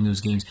to playing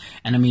those games.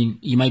 And I mean,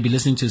 you might be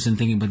listening to us and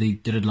thinking, but they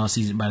did it last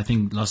season. But I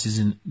think last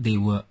season they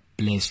were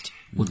blessed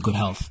with good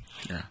health.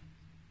 Yeah.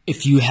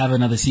 If you have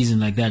another season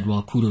like that,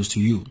 well, kudos to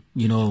you.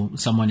 You know,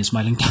 someone is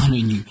smiling down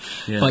on you.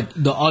 Yeah. But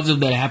the odds of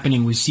that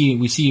happening,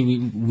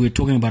 we're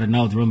talking about it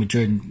now with Real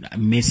Madrid.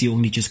 Messi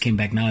only just came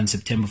back now in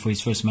September for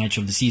his first match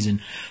of the season.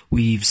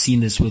 We've seen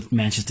this with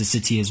Manchester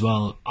City as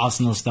well.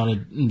 Arsenal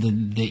started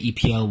the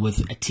EPL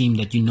with a team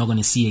that you're not going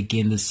to see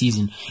again this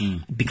season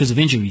because of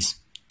injuries.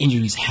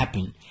 Injuries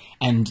happen.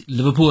 And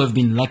Liverpool have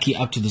been lucky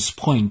up to this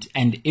point.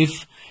 And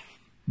if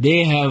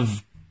they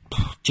have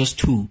just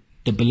two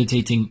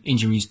debilitating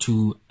injuries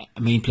to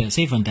a main player,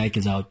 say Van Dijk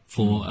is out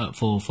for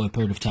a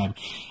period of time,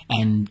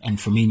 and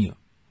Firmino,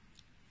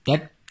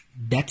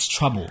 that's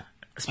trouble.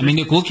 I mean,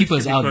 the goalkeeper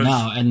is out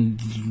now, and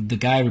the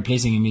guy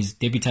replacing him is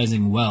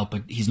deputizing well,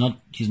 but he's not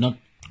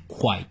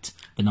quite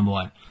the number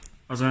one.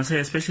 I was going to say,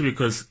 especially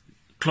because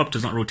Klopp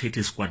does not rotate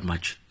his squad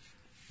much.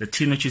 The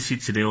team that you see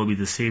today will be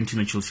the same team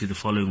that you'll see the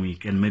following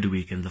week and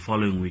midweek and the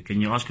following week. And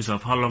you ask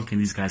yourself, how long can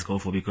these guys go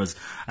for? Because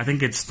I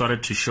think it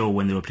started to show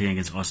when they were playing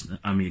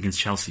against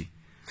Chelsea,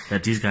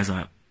 that these guys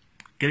are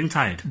getting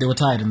tired. They were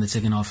tired in the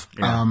second half.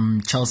 Yeah.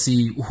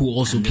 Chelsea, who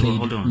also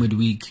played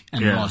midweek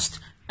and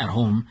lost at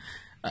home,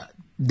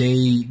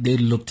 they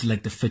looked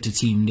like the fitter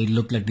team. They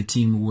looked like the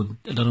team with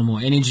a little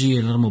more energy,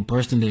 a little more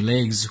burst in their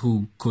legs,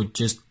 who could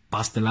just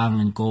bust along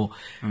and go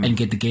and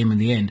get the game in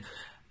the end.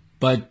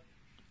 But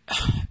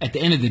at the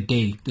end of the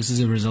day, this is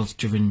a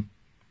results-driven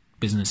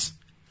business.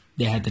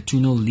 They had the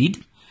 2-0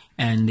 lead,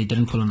 and they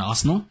didn't pull on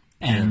Arsenal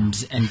and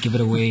give it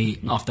away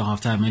after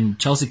halftime. And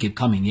Chelsea kept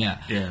coming,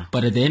 yeah.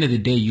 But at the end of the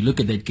day, you look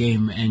at that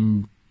game,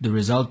 and the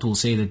result will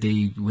say that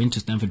they went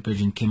to Stamford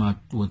Bridge and came out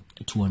with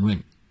a 2-1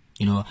 win.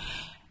 You know,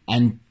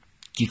 and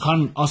you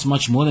can't ask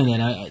much more than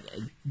that.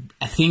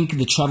 I think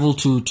the travel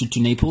to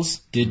Naples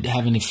did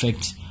have an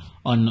effect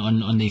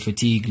on their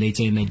fatigue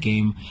later in that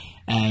game,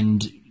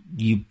 and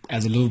you,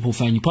 as a Liverpool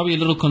fan, you're probably a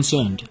little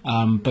concerned,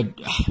 but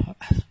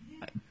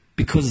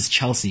because it's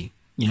Chelsea,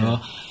 you know,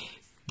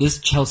 this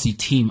Chelsea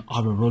team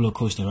are a roller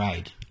coaster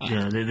ride.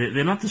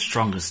 They're not the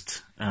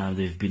strongest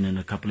they've been in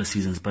a couple of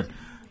seasons, but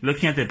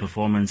looking at their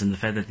performance and the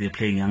fact that they're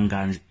playing young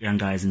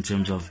guys in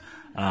terms of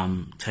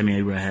Tammy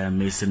Abraham,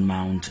 Mason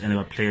Mount, and they've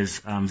got players,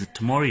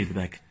 Tomori at the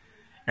back,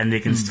 and they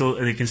can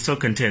still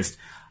contest.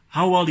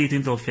 How well do you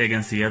think they'll fare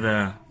against the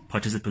other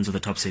participants of the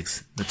top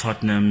six, the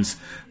Tottenhams,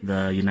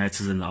 the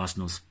Uniteds, and the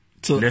Arsenals?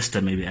 So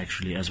Leicester maybe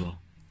actually as well.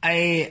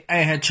 I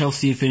had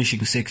Chelsea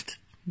finishing 6th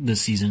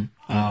this season.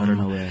 I don't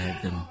know where I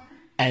had them.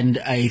 And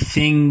I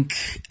think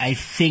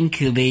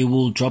they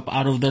will drop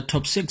out of that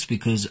top 6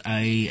 because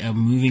I am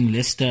moving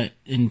Leicester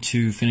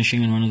into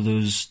finishing in one of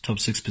those top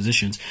 6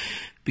 positions.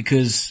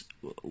 Because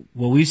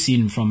what we've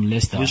seen from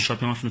Leicester, who's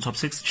dropping off from the top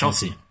 6?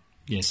 Chelsea.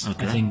 Yes,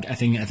 okay. I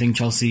think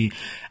Chelsea.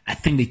 I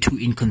think they're too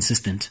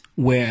inconsistent.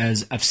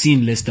 Whereas I've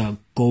seen Leicester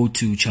go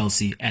to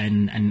Chelsea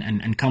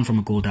and come from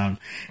a goal down,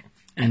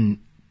 and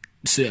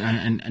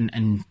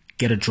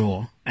get a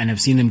draw. And I've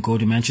seen them go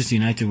to Manchester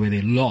United where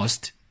they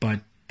lost,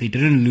 but they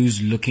didn't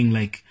lose looking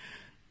like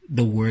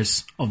the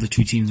worst of the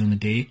two teams on the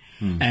day.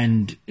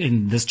 And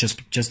in this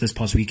just this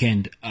past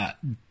weekend,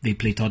 they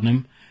play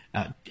Tottenham.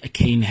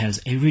 Kane has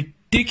a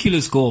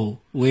ridiculous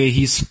goal where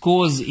he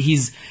scores.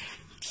 He's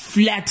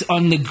flat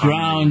on the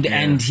ground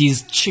and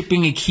he's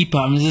chipping a keeper.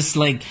 I'm just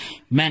like,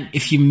 man,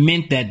 if you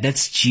meant that,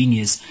 that's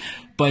genius.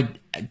 But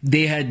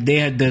they had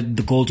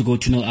the goal to go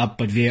 2-0 up,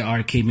 but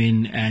VAR came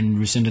in and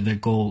rescinded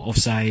that goal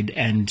offside,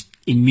 and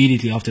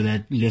immediately after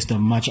that, Leicester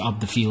march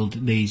up the field,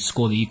 they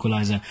score the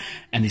equalizer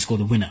and they score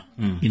the winner.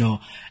 You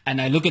know,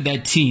 and I look at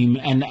that team,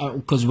 and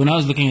because when I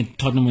was looking at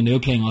Tottenham when they were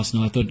playing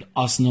Arsenal, I thought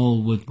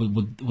Arsenal with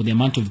the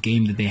amount of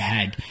game that they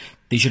had,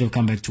 they should have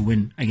come back to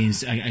win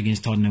against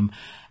Tottenham.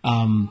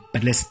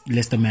 But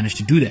Leicester managed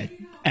to do that,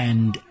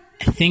 and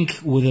I think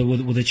with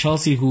a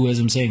Chelsea who, as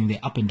I'm saying, they're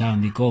up and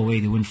down. They go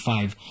away, they win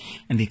 5,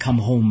 and they come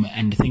home.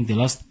 And I think the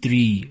last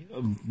 3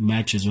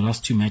 matches, or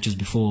last 2 matches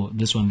before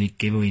this one, they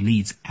gave away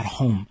leads at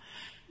home.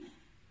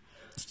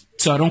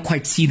 So I don't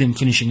quite see them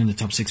finishing in the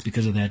top 6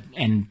 because of that.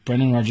 And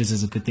Brendan Rodgers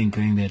is a good thing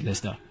going there at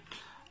Leicester.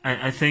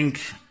 I think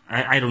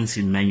I don't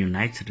see Man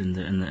United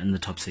in the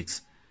top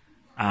 6.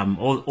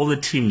 All the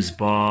teams,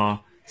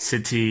 bar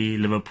City,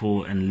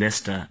 Liverpool, and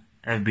Leicester,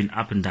 have been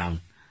up and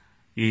down.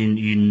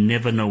 You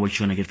never know what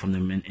you're going to get from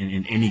them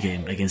in any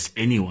game against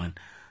anyone.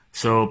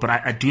 So, but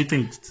I do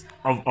think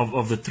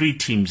of the three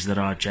teams that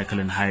are Jekyll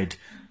and Hyde,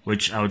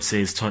 which I would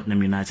say is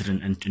Tottenham, United,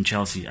 and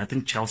Chelsea, I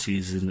think Chelsea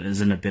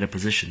is in a better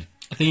position.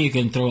 I think you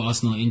can throw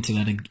Arsenal into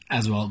that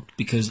as well,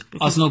 because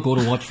Arsenal go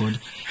to Watford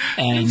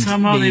and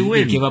somehow they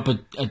win. They give up a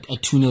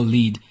 2-0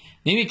 lead.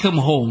 Then they come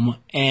home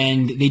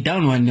and they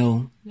down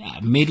 1-0.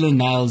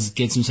 Maitland-Niles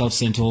gets himself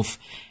sent off,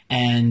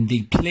 and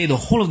they play the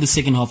whole of the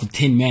second half with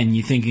 10 men.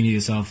 You're thinking to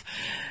yourself,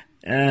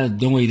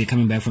 don't worry, they're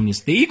coming back from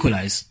this. They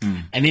equalize.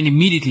 And then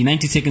immediately,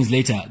 90 seconds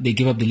later, they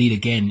give up the lead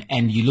again.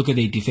 And you look at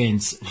their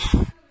defense.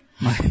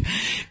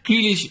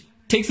 Grealish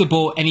takes the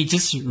ball and he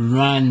just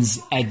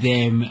runs at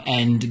them,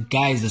 and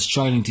guys are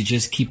struggling to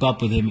just keep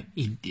up with him.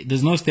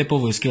 There's no step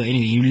over skill,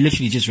 anything. He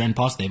literally just ran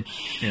past them.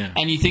 Yeah.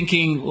 And you're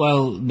thinking,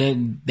 well,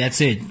 that's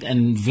it.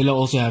 And Villa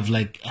also have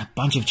like a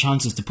bunch of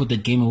chances to put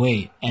that game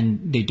away,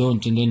 and they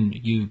don't. And then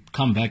you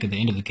come back at the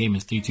end of the game,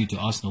 it's 3-2 to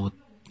Arsenal with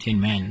 10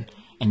 men.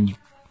 And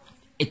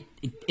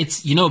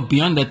it's,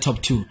 beyond that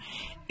top two,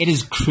 it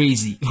is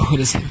crazy what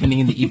is happening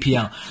in the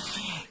EPL.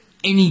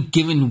 Any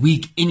given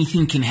week,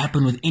 anything can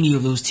happen with any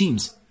of those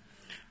teams.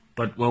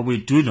 But what we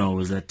do know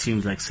is that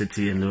teams like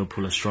City and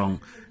Liverpool are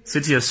strong.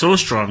 City are so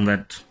strong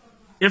that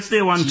if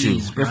they want to,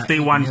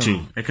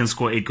 they can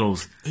score 8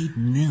 goals.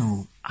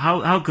 8-0.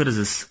 How good is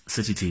this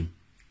City team?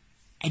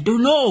 I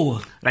don't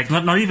know. Like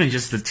not even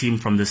just the team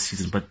from this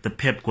season, but the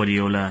Pep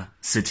Guardiola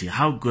City.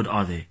 How good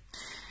are they?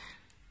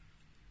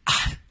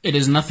 It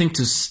is nothing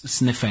to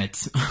sniff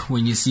at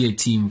when you see a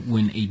team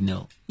win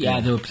 8-0. Yeah,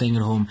 they were playing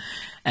at home,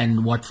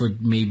 and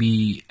Watford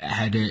maybe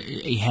had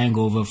a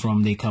hangover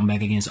from their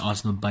comeback against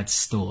Arsenal, but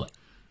still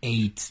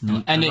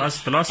 8-0. And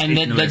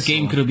that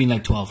game could have been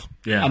like 12.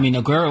 Yeah. I mean,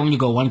 Aguero only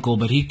got 1 goal,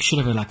 but he should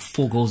have had like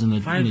 4 goals in the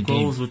game. 5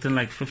 goals within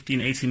like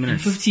 15, 18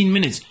 minutes. In 15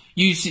 minutes.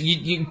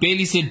 You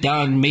barely sit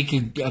down, make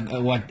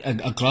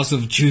a glass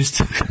of juice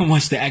to come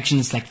watch the action.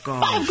 It's like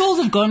 5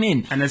 goals have gone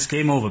in. And it's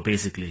game over,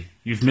 basically.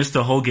 You've missed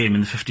the whole game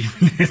in the 15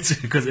 minutes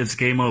because it's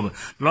game over.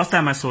 The last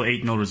time I saw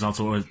 8-0 results,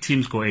 or a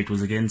team score 8,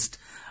 was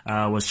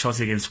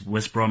Chelsea against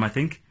West Brom, I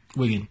think.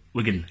 Wigan.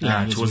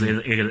 Yeah, towards the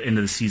end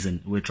of the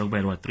season. We talked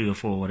about 3 or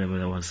 4, whatever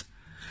that was.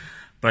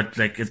 But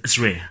like, it's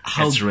rare.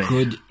 How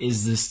good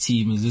is this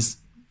team? Is this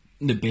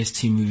the best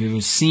team we've ever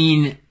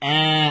seen?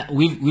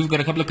 We've got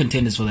a couple of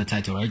contenders for that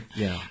title, right?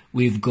 Yeah.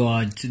 We've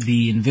got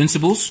the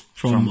Invincibles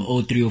from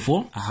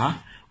 03-04.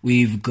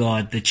 We've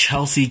got the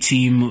Chelsea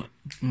team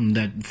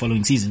that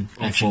following season,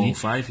 actually.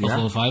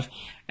 04-05.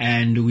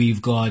 And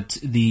we've got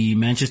the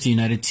Manchester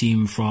United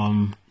team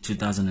from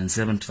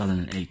 2007,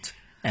 2008.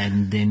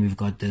 And then we've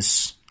got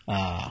this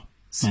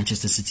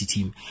Manchester City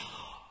team.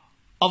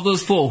 Of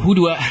those 4, who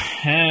do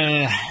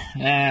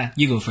I...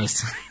 you go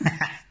first.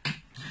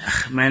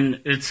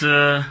 Man, it's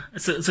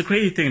a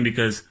crazy thing,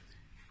 because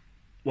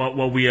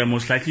what we are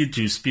most likely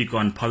to speak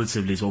on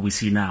positively is what we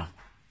see now.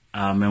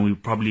 And we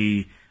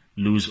probably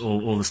lose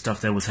all the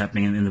stuff that was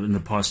happening in the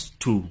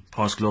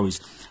past glories.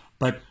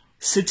 But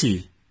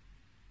City,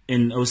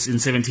 in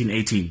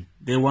 17-18,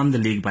 they won the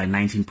league by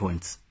 19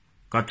 points.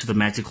 Got to the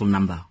magical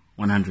number,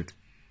 100.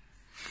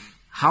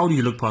 How do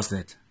you look past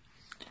that?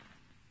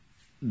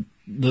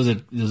 Those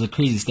are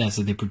crazy stats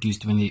that they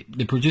produced when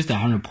they produced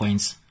 100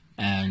 points,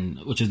 and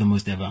which is the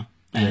most ever,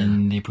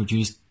 and they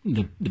produced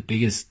the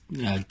biggest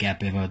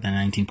gap ever, the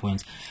 19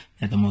 points.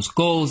 They had the most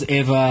goals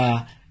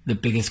ever, the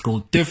biggest goal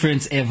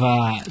difference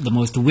ever, the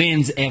most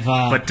wins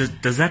ever. But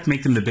does that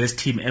make them the best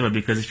team ever?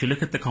 Because if you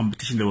look at the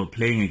competition they were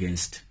playing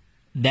against,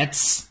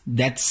 that's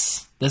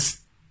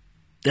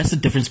a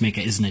difference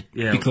maker, isn't it?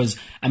 Yeah. Because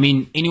I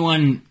mean,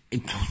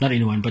 not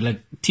anyone, but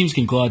like teams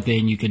can go out there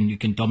and you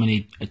can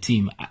dominate a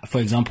team. For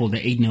example, the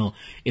 8-0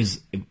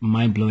 is a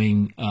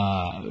mind-blowing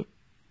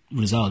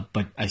result,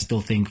 but I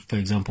still think, for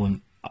example,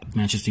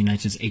 Manchester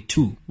United's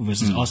 8-2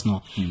 versus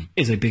Arsenal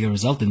is a bigger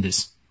result than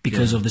this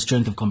because of the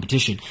strength of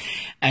competition.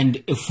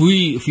 And if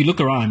we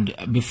look around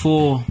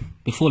before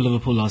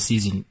Liverpool last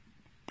season,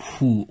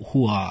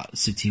 who have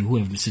City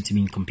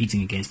been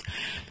competing against?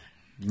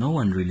 No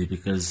one really,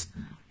 because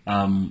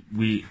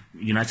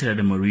United had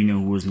a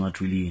Mourinho who was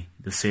not really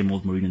the same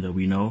old Mourinho that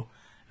we know.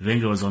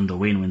 Wenger was on the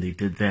wane when they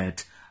did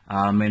that,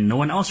 and no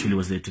one else really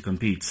was there to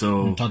compete.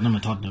 So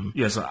Tottenham.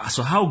 Yeah.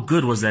 So how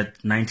good was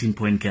that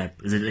 19-point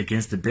gap? Is it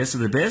against the best of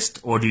the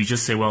best, or do you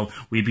just say, well,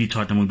 we beat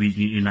Tottenham, we beat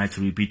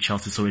United, we beat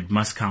Chelsea, so it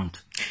must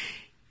count?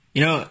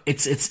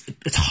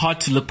 It's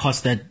hard to look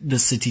past the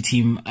City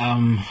team.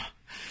 I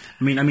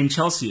mean,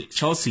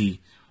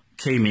 Chelsea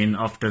came in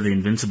after the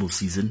invincible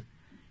season.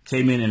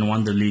 Came in and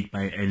won the league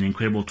by an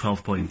incredible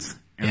 12 points,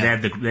 and they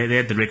had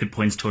the record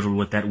points total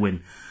with that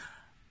win.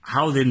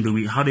 How then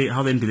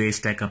do they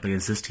stack up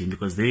against this team?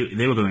 Because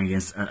they were going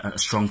against a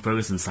strong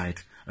Ferguson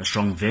side, a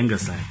strong Wenger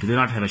side. Do they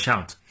not have a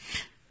shout?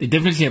 They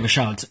definitely have a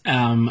shout.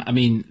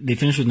 They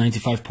finished with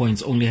 95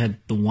 points, only had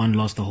the one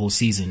loss the whole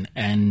season,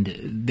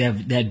 and they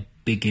had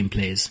big game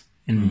players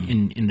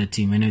in the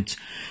team, and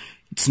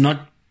it's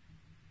not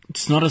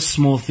a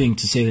small thing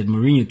to say that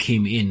Mourinho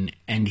came in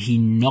and he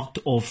knocked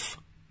off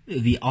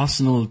the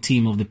Arsenal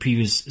team of the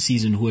previous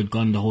season who had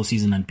gone the whole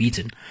season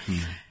unbeaten.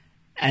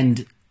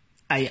 And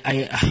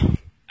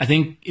I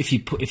think if you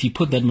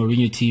put that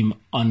Mourinho team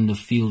on the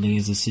field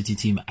against the City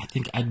team, I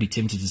think I'd be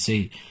tempted to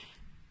say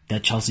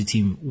that Chelsea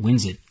team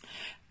wins it.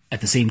 At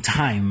the same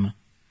time,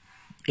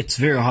 it's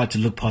very hard to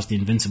look past the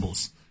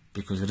Invincibles.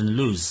 Because they didn't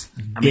lose.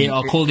 They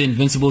are called the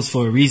Invincibles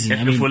for a reason.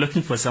 If we're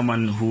looking for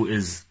someone who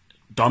is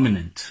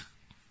dominant,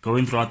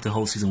 going throughout the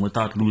whole season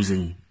without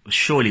losing,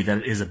 surely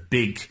that is a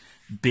big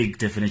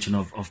definition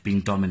of being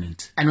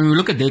dominant. And when we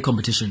look at their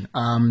competition,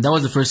 that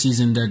was the first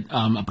season that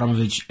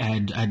Abramovich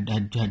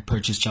had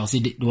purchased Chelsea.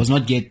 It was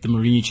not yet the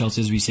Mourinho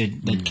Chelsea, as we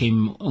said, that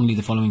came only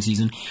the following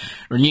season.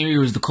 Ranieri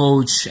was the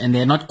coach, and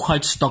they're not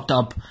quite stocked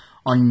up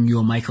on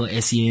your Michael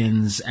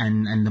Essiens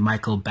and the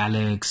Michael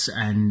Ballocks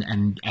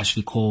and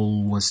Ashley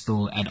Cole was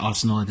still at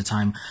Arsenal at the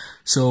time.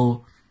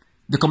 So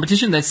the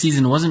competition that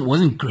season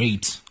wasn't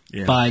great,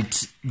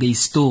 but they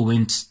still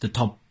went the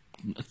top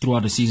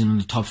throughout the season on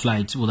the top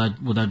flight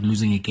without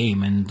losing a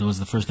game, and it was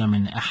the first time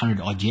in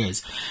 100 odd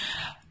years.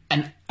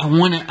 And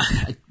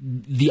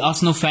the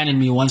Arsenal fan in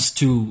me wants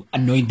to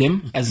anoint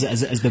them as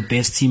the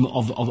best team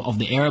of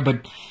the era,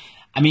 but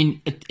I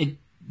mean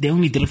they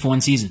only did it for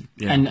one season.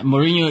 Yeah. And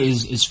Mourinho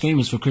is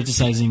famous for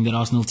criticizing that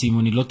Arsenal team.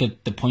 When he looked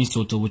at the points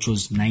total, which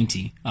was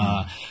 90,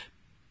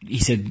 he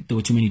said there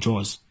were too many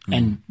draws.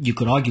 And you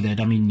could argue that.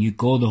 I mean, you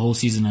go the whole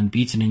season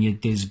unbeaten, and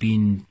yet there's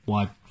been,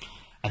 I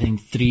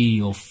think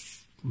 3 or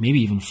maybe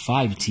even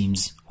 5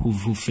 teams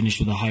who've finished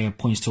with a higher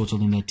points total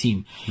than that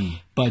team.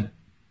 But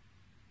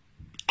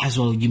as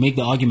well, you make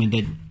the argument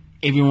that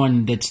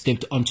everyone that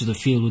stepped onto the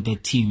field with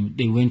that team,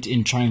 they went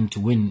in trying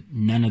to win.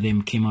 None of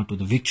them came out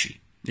with a victory.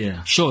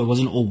 Yeah, sure, it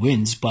wasn't all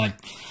wins, but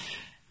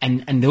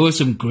and there were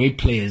some great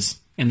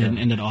players in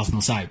that Arsenal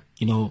side.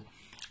 You know,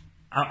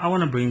 I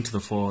want to bring to the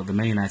fore the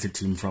Man United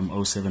team from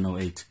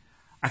 07-08.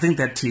 I think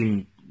that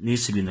team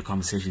needs to be in the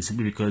conversation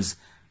simply because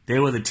they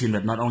were the team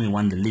that not only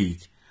won the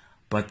league,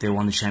 but they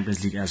won the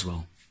Champions League as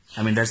well.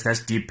 I mean,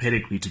 that's deep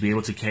pedigree to be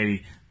able to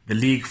carry the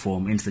league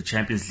form into the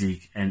Champions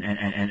League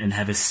and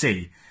have a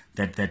say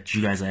that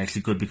you guys are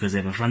actually good because they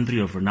have a front three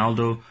of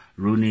Ronaldo,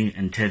 Rooney,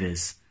 and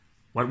Tevez.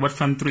 What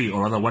front three,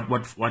 or rather,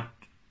 what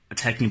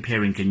attacking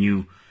pairing can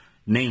you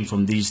name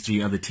from these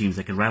 3 other teams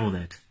that can rival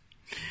that?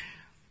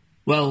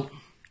 Well,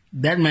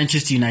 that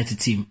Manchester United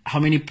team, how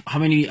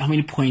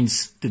many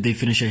points did they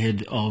finish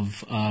ahead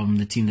of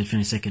the team that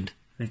finished second?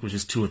 I think it was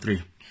just 2 or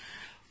 3.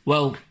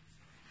 Well,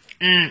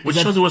 which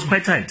shows it was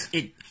quite tight.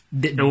 It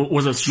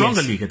was a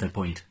stronger league at that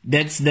point.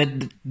 There's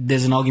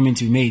an argument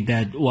to be made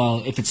that,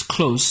 well, if it's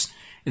close,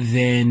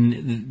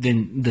 then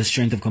the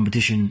strength of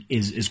competition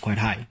is quite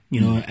high, you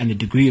know, and the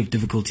degree of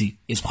difficulty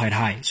is quite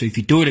high. So if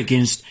you do it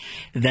against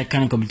that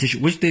kind of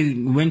competition, which they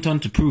went on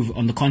to prove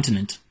on the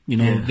continent, you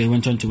know, they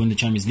went on to win the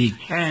Champions League.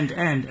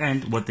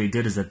 And what they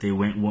did is that they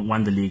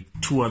won the league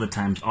 2 other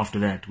times after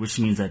that, which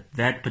means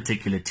that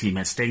particular team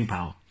had staying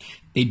power.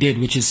 They did,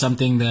 which is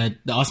something that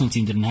the Arsenal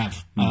team didn't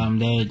have.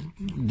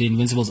 The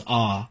Invincibles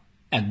are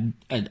at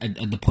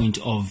the point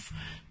of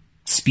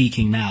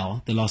speaking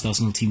now, the last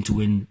Arsenal team to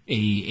win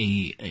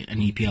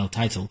an EPL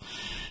title.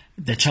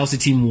 The Chelsea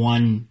team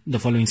won the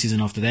following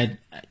season after that.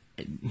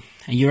 And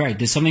you're right,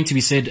 there's something to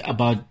be said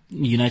about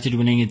United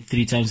winning it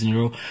 3 times in a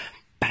row,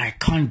 but I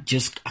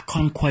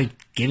can't quite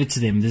give it to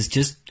them.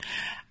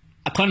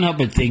 I can't help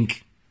but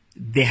think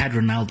they had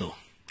Ronaldo.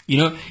 You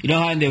know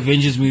how in the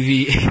Avengers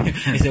movie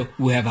they said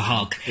we have a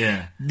Hulk.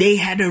 Yeah. They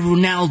had a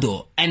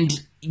Ronaldo, and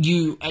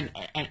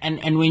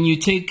when you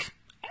take,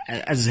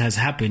 as has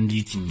happened,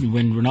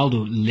 when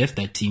Ronaldo left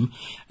that team,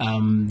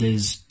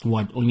 there's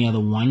only other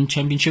 1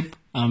 championship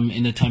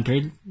in the time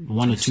period,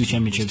 1 or 2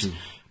 championships,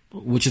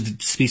 which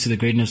speaks to the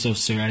greatness of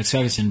Sir Alex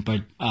Ferguson.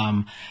 But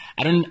I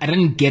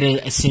didn't get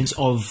a sense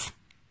of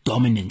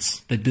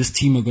dominance that this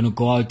team are going to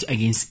go out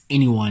against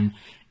anyone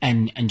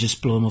and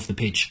just blow them off the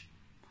pitch.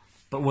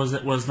 But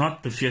was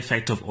not the fear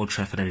factor of Old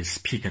Trafford at its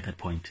peak at that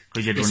point?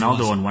 Because you had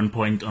Ronaldo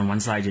on one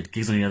side, you had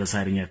Giggs on the other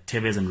side, and you had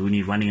Tevez and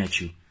Rooney running at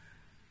you.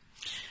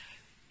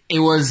 It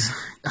was,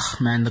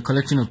 the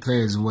collection of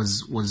players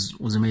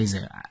was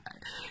amazing.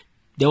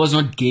 There was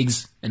not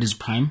Giggs at his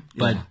prime,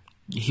 but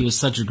he was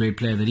such a great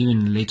player that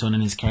even later on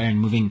in his career and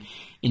moving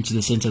into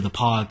the centre of the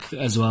park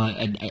as well,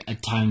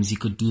 at times he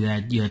could do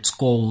that. You had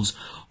Scholes,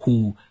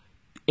 who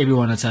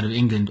everyone outside of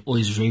England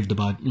always raved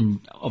about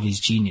of his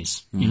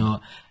genius. You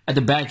know, at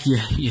the back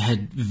you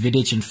had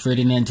Vidic and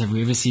Ferdinand. Have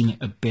we ever seen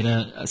a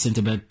better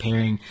centre back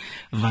pairing?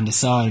 Van der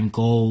Sar in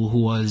goal,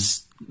 who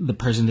was the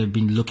person they've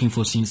been looking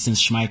for since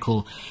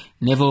Schmeichel.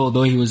 Neville,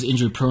 although he was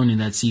injury prone in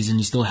that season,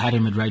 you still had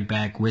him at right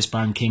back. West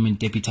Brom came in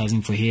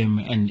deputizing for him,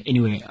 and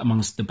anyway,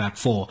 amongst the back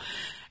 4.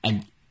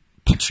 And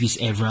Patrice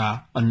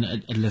Evra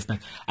at left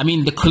back. I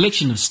mean, the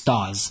collection of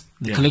stars,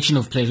 the collection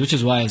of players, which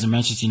is why as a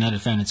Manchester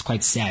United fan, it's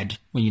quite sad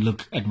when you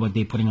look at what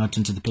they're putting out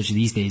into the pitch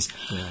these days.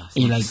 Yeah,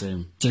 and you're like,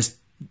 just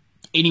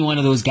any one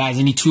of those guys,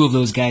 any 2 of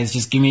those guys,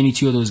 just give me any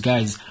 2 of those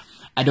guys.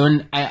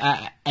 And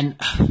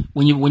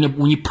when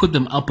you put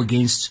them up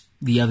against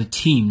the other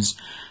teams,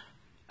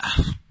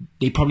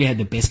 they probably had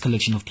the best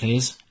collection of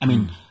players. I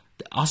mean,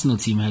 the Arsenal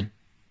team had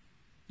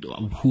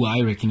who I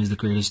reckon is the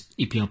greatest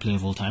EPL player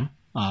of all time,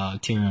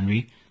 Thierry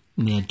Henry.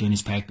 And they had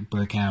Dennis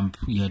Bergkamp.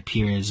 You had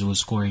Pires, who was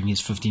scoring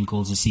his 15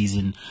 goals a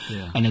season.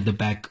 Yeah. And at the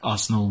back,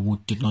 Arsenal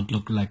did not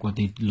look like what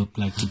they look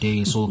like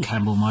today. Saul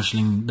Campbell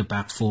marshalling the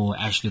back four,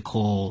 Ashley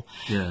Cole,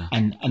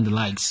 and the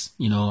likes,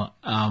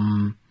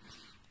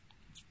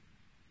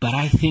 But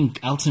I think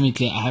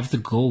ultimately I have to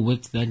go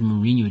with that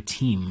Mourinho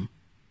team.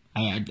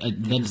 That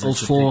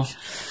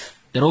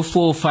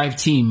 04-05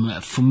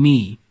 team for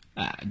me.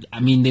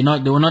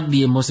 They were not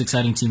the most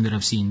exciting team that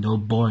I've seen. They were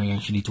boring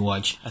actually to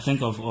watch. I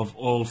think of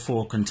all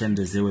four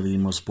contenders, they were the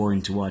most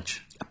boring to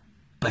watch.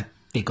 But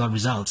they got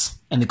results,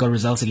 and they got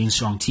results against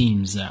strong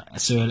teams.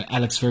 Sir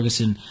Alex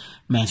Ferguson,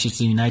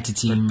 Manchester United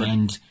team,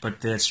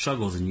 but they had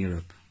struggles in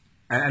Europe.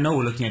 I know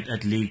we're looking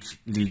at league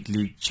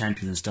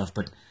champions and stuff,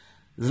 but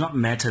it does not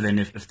matter then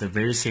if the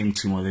very same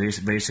team or the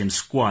very same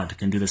squad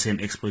can do the same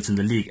exploits in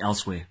the league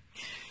elsewhere.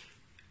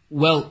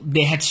 Well,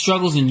 they had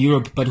struggles in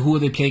Europe, but who were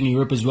they playing in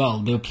Europe as well?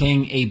 They were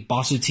playing a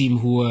Barca team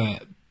who were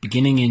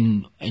beginning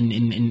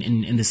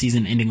in the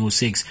season ending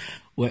 06,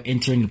 were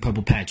entering the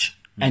purple patch.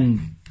 Mm.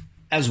 And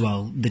as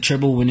well, the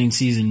treble winning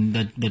season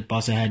that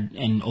Barca had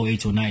in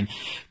 08-09,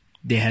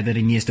 they had that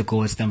Iniesta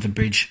goal at Stamford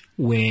Bridge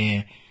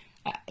where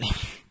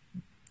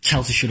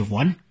Chelsea should have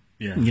won.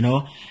 Yeah.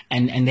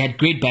 And they had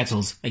great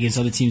battles against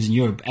other teams in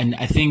Europe. And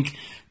I think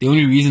the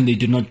only reason they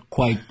did not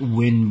quite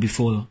win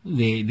before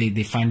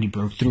they finally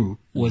broke through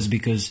was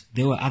because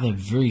there were other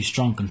very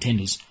strong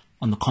contenders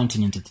on the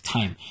continent at the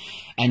time.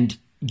 And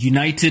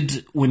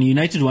when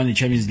United won the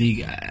Champions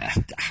League,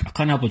 I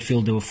can't help but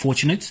feel they were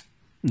fortunate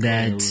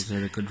that it was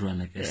a good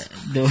run, I guess.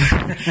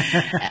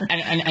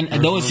 And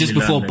that was just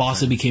before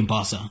Barca became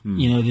Barca.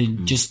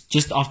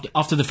 Just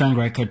after the Frank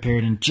Rijkaard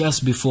period and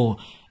just before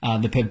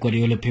the Pep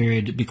Guardiola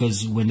period,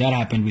 because when that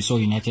happened, we saw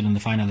United in the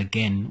final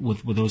again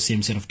with those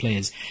same set of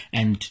players,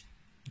 and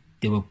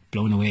they were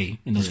blown away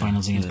in those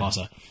finals against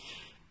Barca.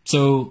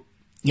 So,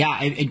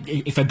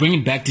 if I bring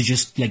it back to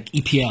just like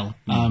EPL,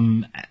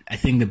 I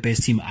think the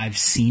best team I've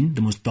seen,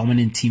 the most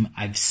dominant team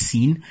I've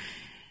seen.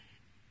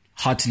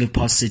 Hard to look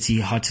past City,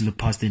 hard to look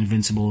past the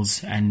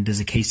Invincibles, and there's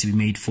a case to be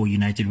made for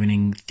United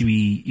winning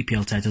 3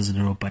 EPL titles in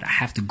a row, but I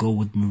have to go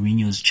with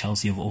Mourinho's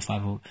Chelsea of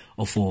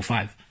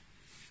 04-05.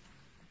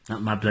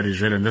 My blood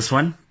is red on this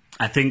one.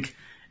 I think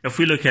if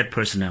we look at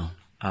personnel,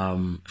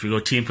 if we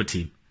go team for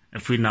team,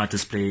 if we now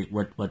display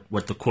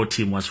what the core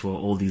team was for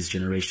all these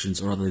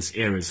generations or all these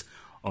eras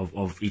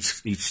of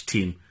each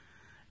team,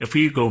 if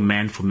we go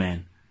man for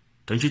man,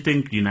 don't you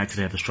think United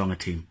have a stronger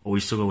team, or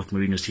we still go with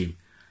Mourinho's team?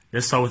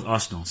 Let's start with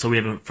Arsenal. So we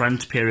have a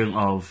front pairing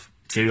of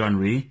Thierry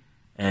Henry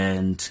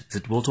and is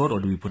it Wiltord,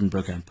 or do we put in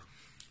Bergkamp?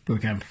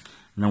 Bergkamp.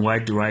 And then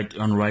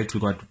on right we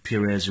got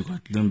Pires, we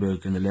got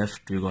Lundberg. On the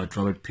left we got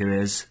Robert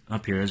Pires.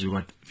 Not Pires, we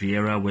got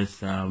Vieira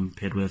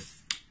paired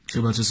with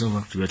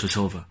Gilberto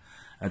Silva.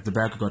 At the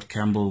back we got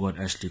Campbell, we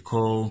got Ashley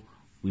Cole,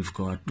 we've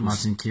got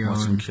Martin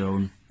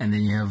Keown, and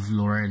then you have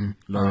Lauren.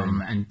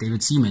 And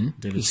David Seaman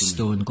is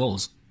still in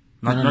goals.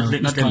 Not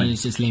Lehmann.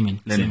 It's just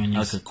Lehmann.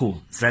 Yes. Okay,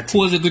 cool. Who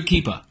was a good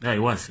keeper? Yeah, he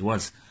was.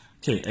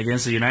 Okay,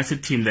 against the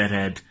United team that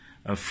had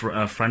a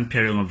front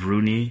pairing of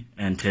Rooney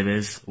and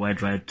Tevez.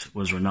 Wide right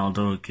was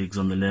Ronaldo. Giggs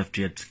on the left.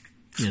 You had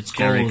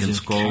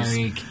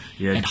Scholes,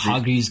 and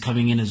Hargreaves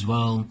coming in as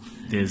well.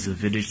 There's a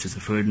Vidic, there's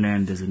a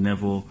Ferdinand, there's a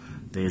Neville,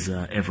 there's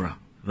a Evra,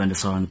 Van der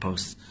Sar on the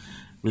post.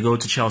 We go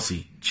to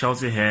Chelsea.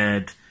 Chelsea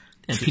had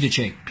Peter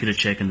Cech. Peter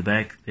Cech in the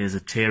back. There's a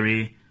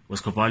Terry. Was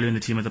Carvalho in the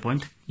team at the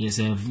point? Yes,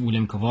 they have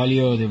William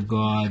Carvalho. They've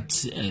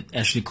got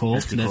Ashley Cole.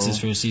 That's his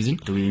first season.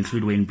 Do we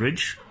include Wayne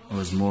Bridge? Or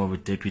was more of a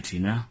deputy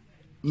now?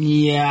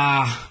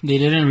 Yeah, they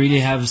didn't really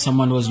have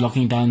someone who was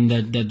locking down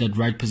that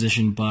right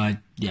position, but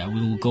yeah,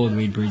 we'll go with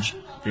Wayne Bridge.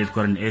 They've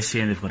got an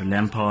Essien, they've got a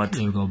Lampard.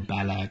 They've got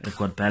Ballack. They've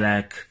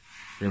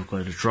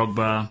got a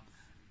Drogba.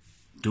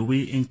 Do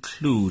we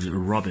include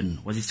Robin?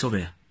 Was he still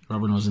there?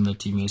 Robin was in that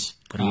team, yes.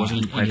 But he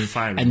wasn't quite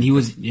firing. And he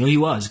was,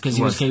 because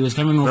he was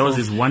coming off. That was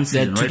his one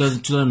season, right?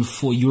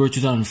 2004, Euro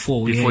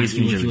 2004. Before his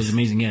injuries. He was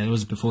amazing, yeah. It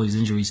was before his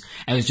injuries.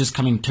 And it was just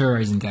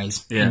terrorizing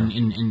guys in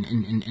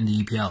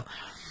the EPL.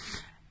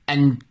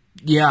 And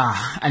yeah,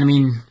 I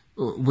mean,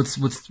 with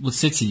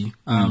City,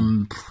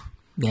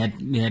 they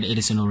had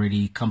Edison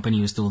already.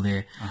 Company was still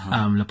there.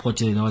 Laporte,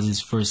 that was his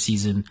first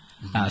season.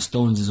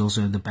 Stones is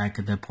also at the back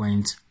at that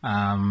point.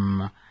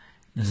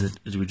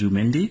 Did we do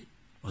Mendy?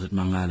 Or was it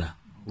Mangala?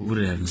 Who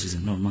did they have in the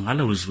season? No,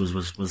 Mangala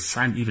was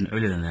signed even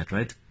earlier than that,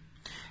 right?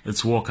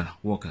 It's Walker.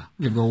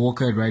 They've got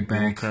Walker at right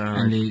back,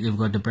 and they've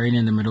got De Bruyne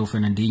in the middle,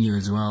 Fernandinho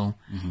as well.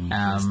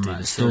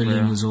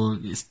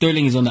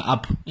 Sterling is on the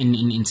up in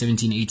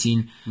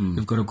 17-18.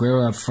 They've got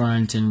Aguero up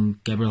front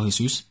and Gabriel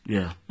Jesus.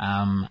 Yeah.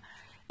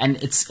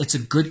 And it's a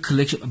good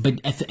collection,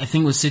 but I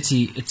think with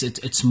City,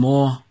 it's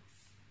more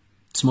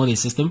their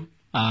system.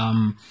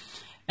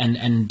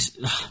 And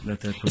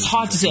it's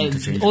hard to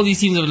say. All these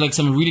teams have like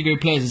some really great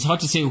players. It's hard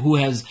to say who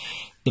has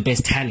the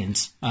best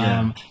talent.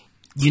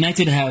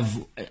 United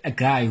have a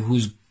guy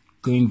who's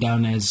going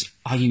down as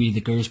arguably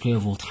the greatest player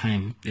of all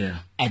time. Yeah.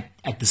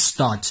 At the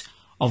start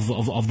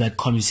of that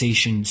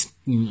conversation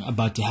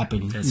about to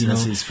happen. That's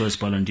his first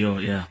Ballon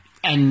d'Or. Yeah.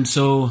 And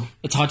so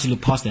it's hard to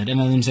look past that.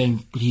 And I'm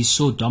saying, but he's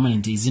so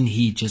dominant. Isn't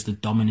he just a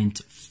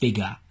dominant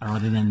figure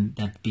rather than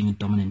that being a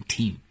dominant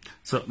team?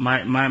 So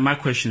my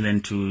question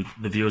then to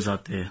the viewers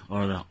out there,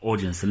 or the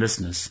audience, the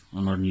listeners,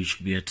 or not on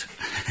YouTube yet,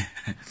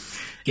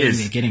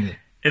 getting there.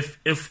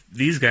 If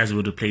these guys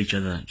were to play each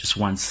other just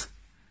once,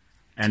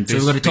 and so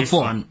we've got a top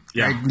four, right?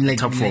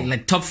 Top four,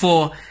 like top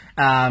four,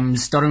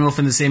 starting off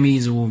in the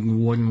semis or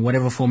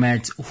whatever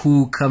format,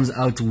 who comes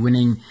out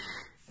winning?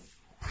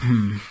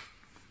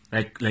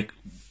 Like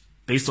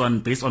based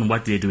on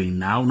what they're doing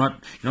now. Not,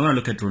 you don't want to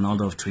look at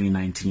Ronaldo of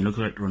 2019. You look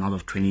at Ronaldo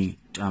of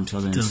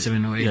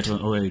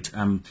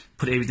 2007-08.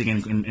 Put everything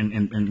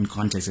in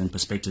context and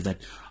perspective.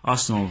 That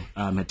Arsenal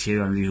had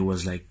Thierry Henry, who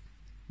was like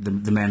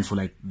the man for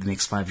like the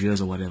next 5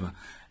 years or whatever.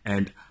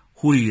 And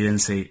who do you then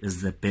say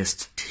is the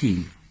best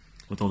team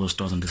with all those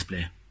stars on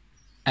display?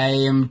 I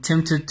am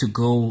tempted to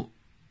go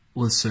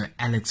with Sir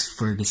Alex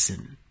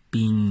Ferguson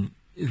being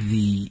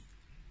the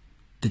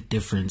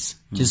difference,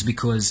 just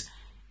because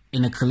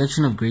in a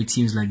collection of great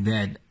teams like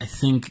that, I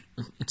think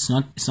it's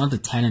not the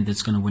talent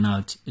that's going to win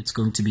out. It's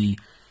going to be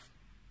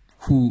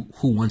who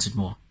wants it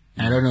more.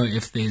 And I don't know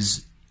if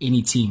there's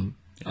any team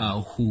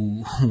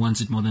who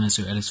wants it more than a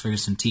Sir Alex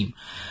Ferguson team.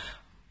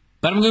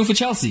 But I'm going for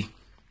Chelsea.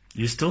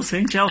 You're still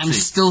saying Chelsea? I'm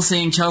still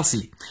saying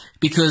Chelsea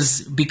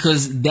because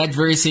that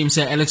very same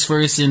Sir Alex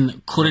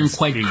Ferguson couldn't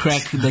quite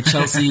crack the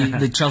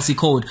Chelsea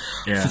code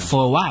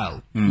for a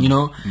while, you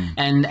know,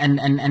 and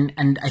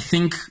I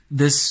think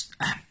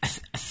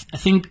I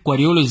think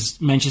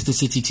Guardiola's Manchester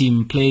City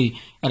team play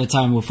at a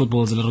time where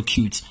football is a little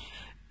cute.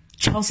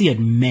 Chelsea had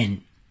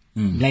men,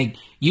 like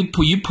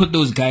you put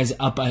those guys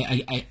up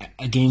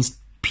against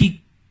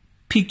peak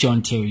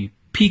John Terry,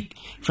 peak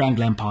Frank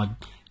Lampard.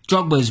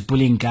 Drogba is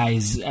bullying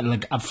guys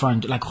like up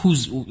front. Like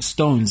who's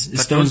Stones?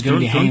 Is Stones going to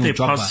be hanging with Drogba?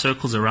 Don't they pass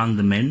circles around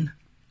the men?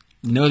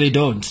 No, they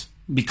don't.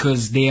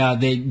 Because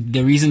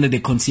the reason that they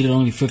conceded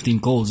only 15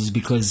 goals is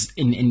because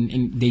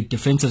in their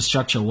defensive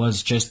structure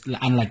was just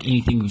unlike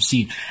anything we've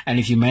seen. And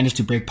if you managed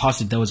to break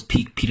past it, that was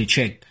peak Peter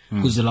Cech,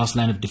 who's the last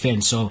line of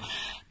defense. So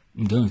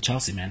I'm going with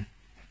Chelsea, man.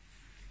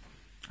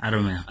 I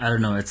don't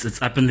know.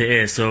 It's up in the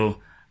air. So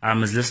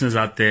as listeners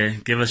out there,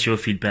 give us your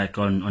feedback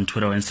on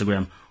Twitter or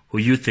Instagram. Who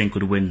you think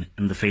would win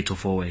in the fatal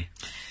four-way?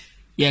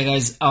 Yeah,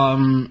 guys.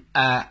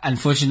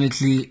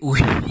 Unfortunately,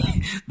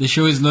 the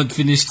show is not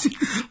finished.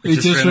 We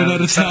just ran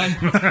out of time.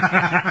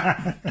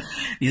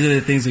 These are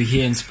the things we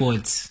hear in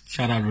sports.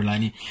 Shout out,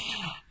 Rolani.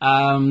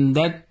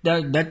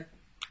 That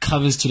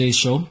covers today's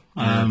show.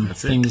 I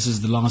think this is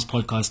the longest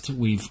podcast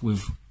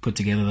we've put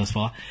together thus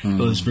far. It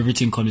was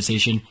riveting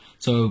conversation.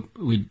 So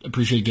we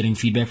appreciate getting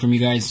feedback from you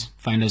guys.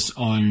 Find us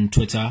on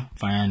Twitter.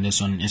 Find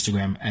us on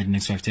Instagram at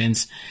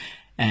NixFiveTens.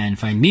 And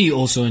find me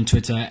also on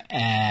Twitter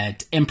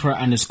at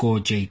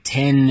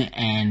Emperor_J10.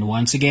 And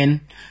once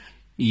again,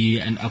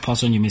 and I'll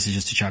pass on your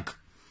messages to Chuck.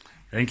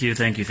 Thank you.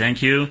 Find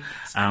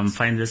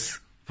this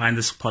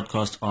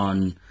podcast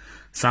on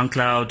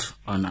SoundCloud,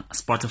 on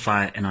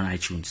Spotify, and on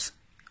iTunes.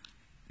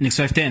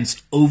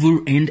 NixFiveTens,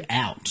 over and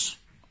out.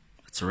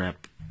 That's a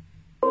wrap.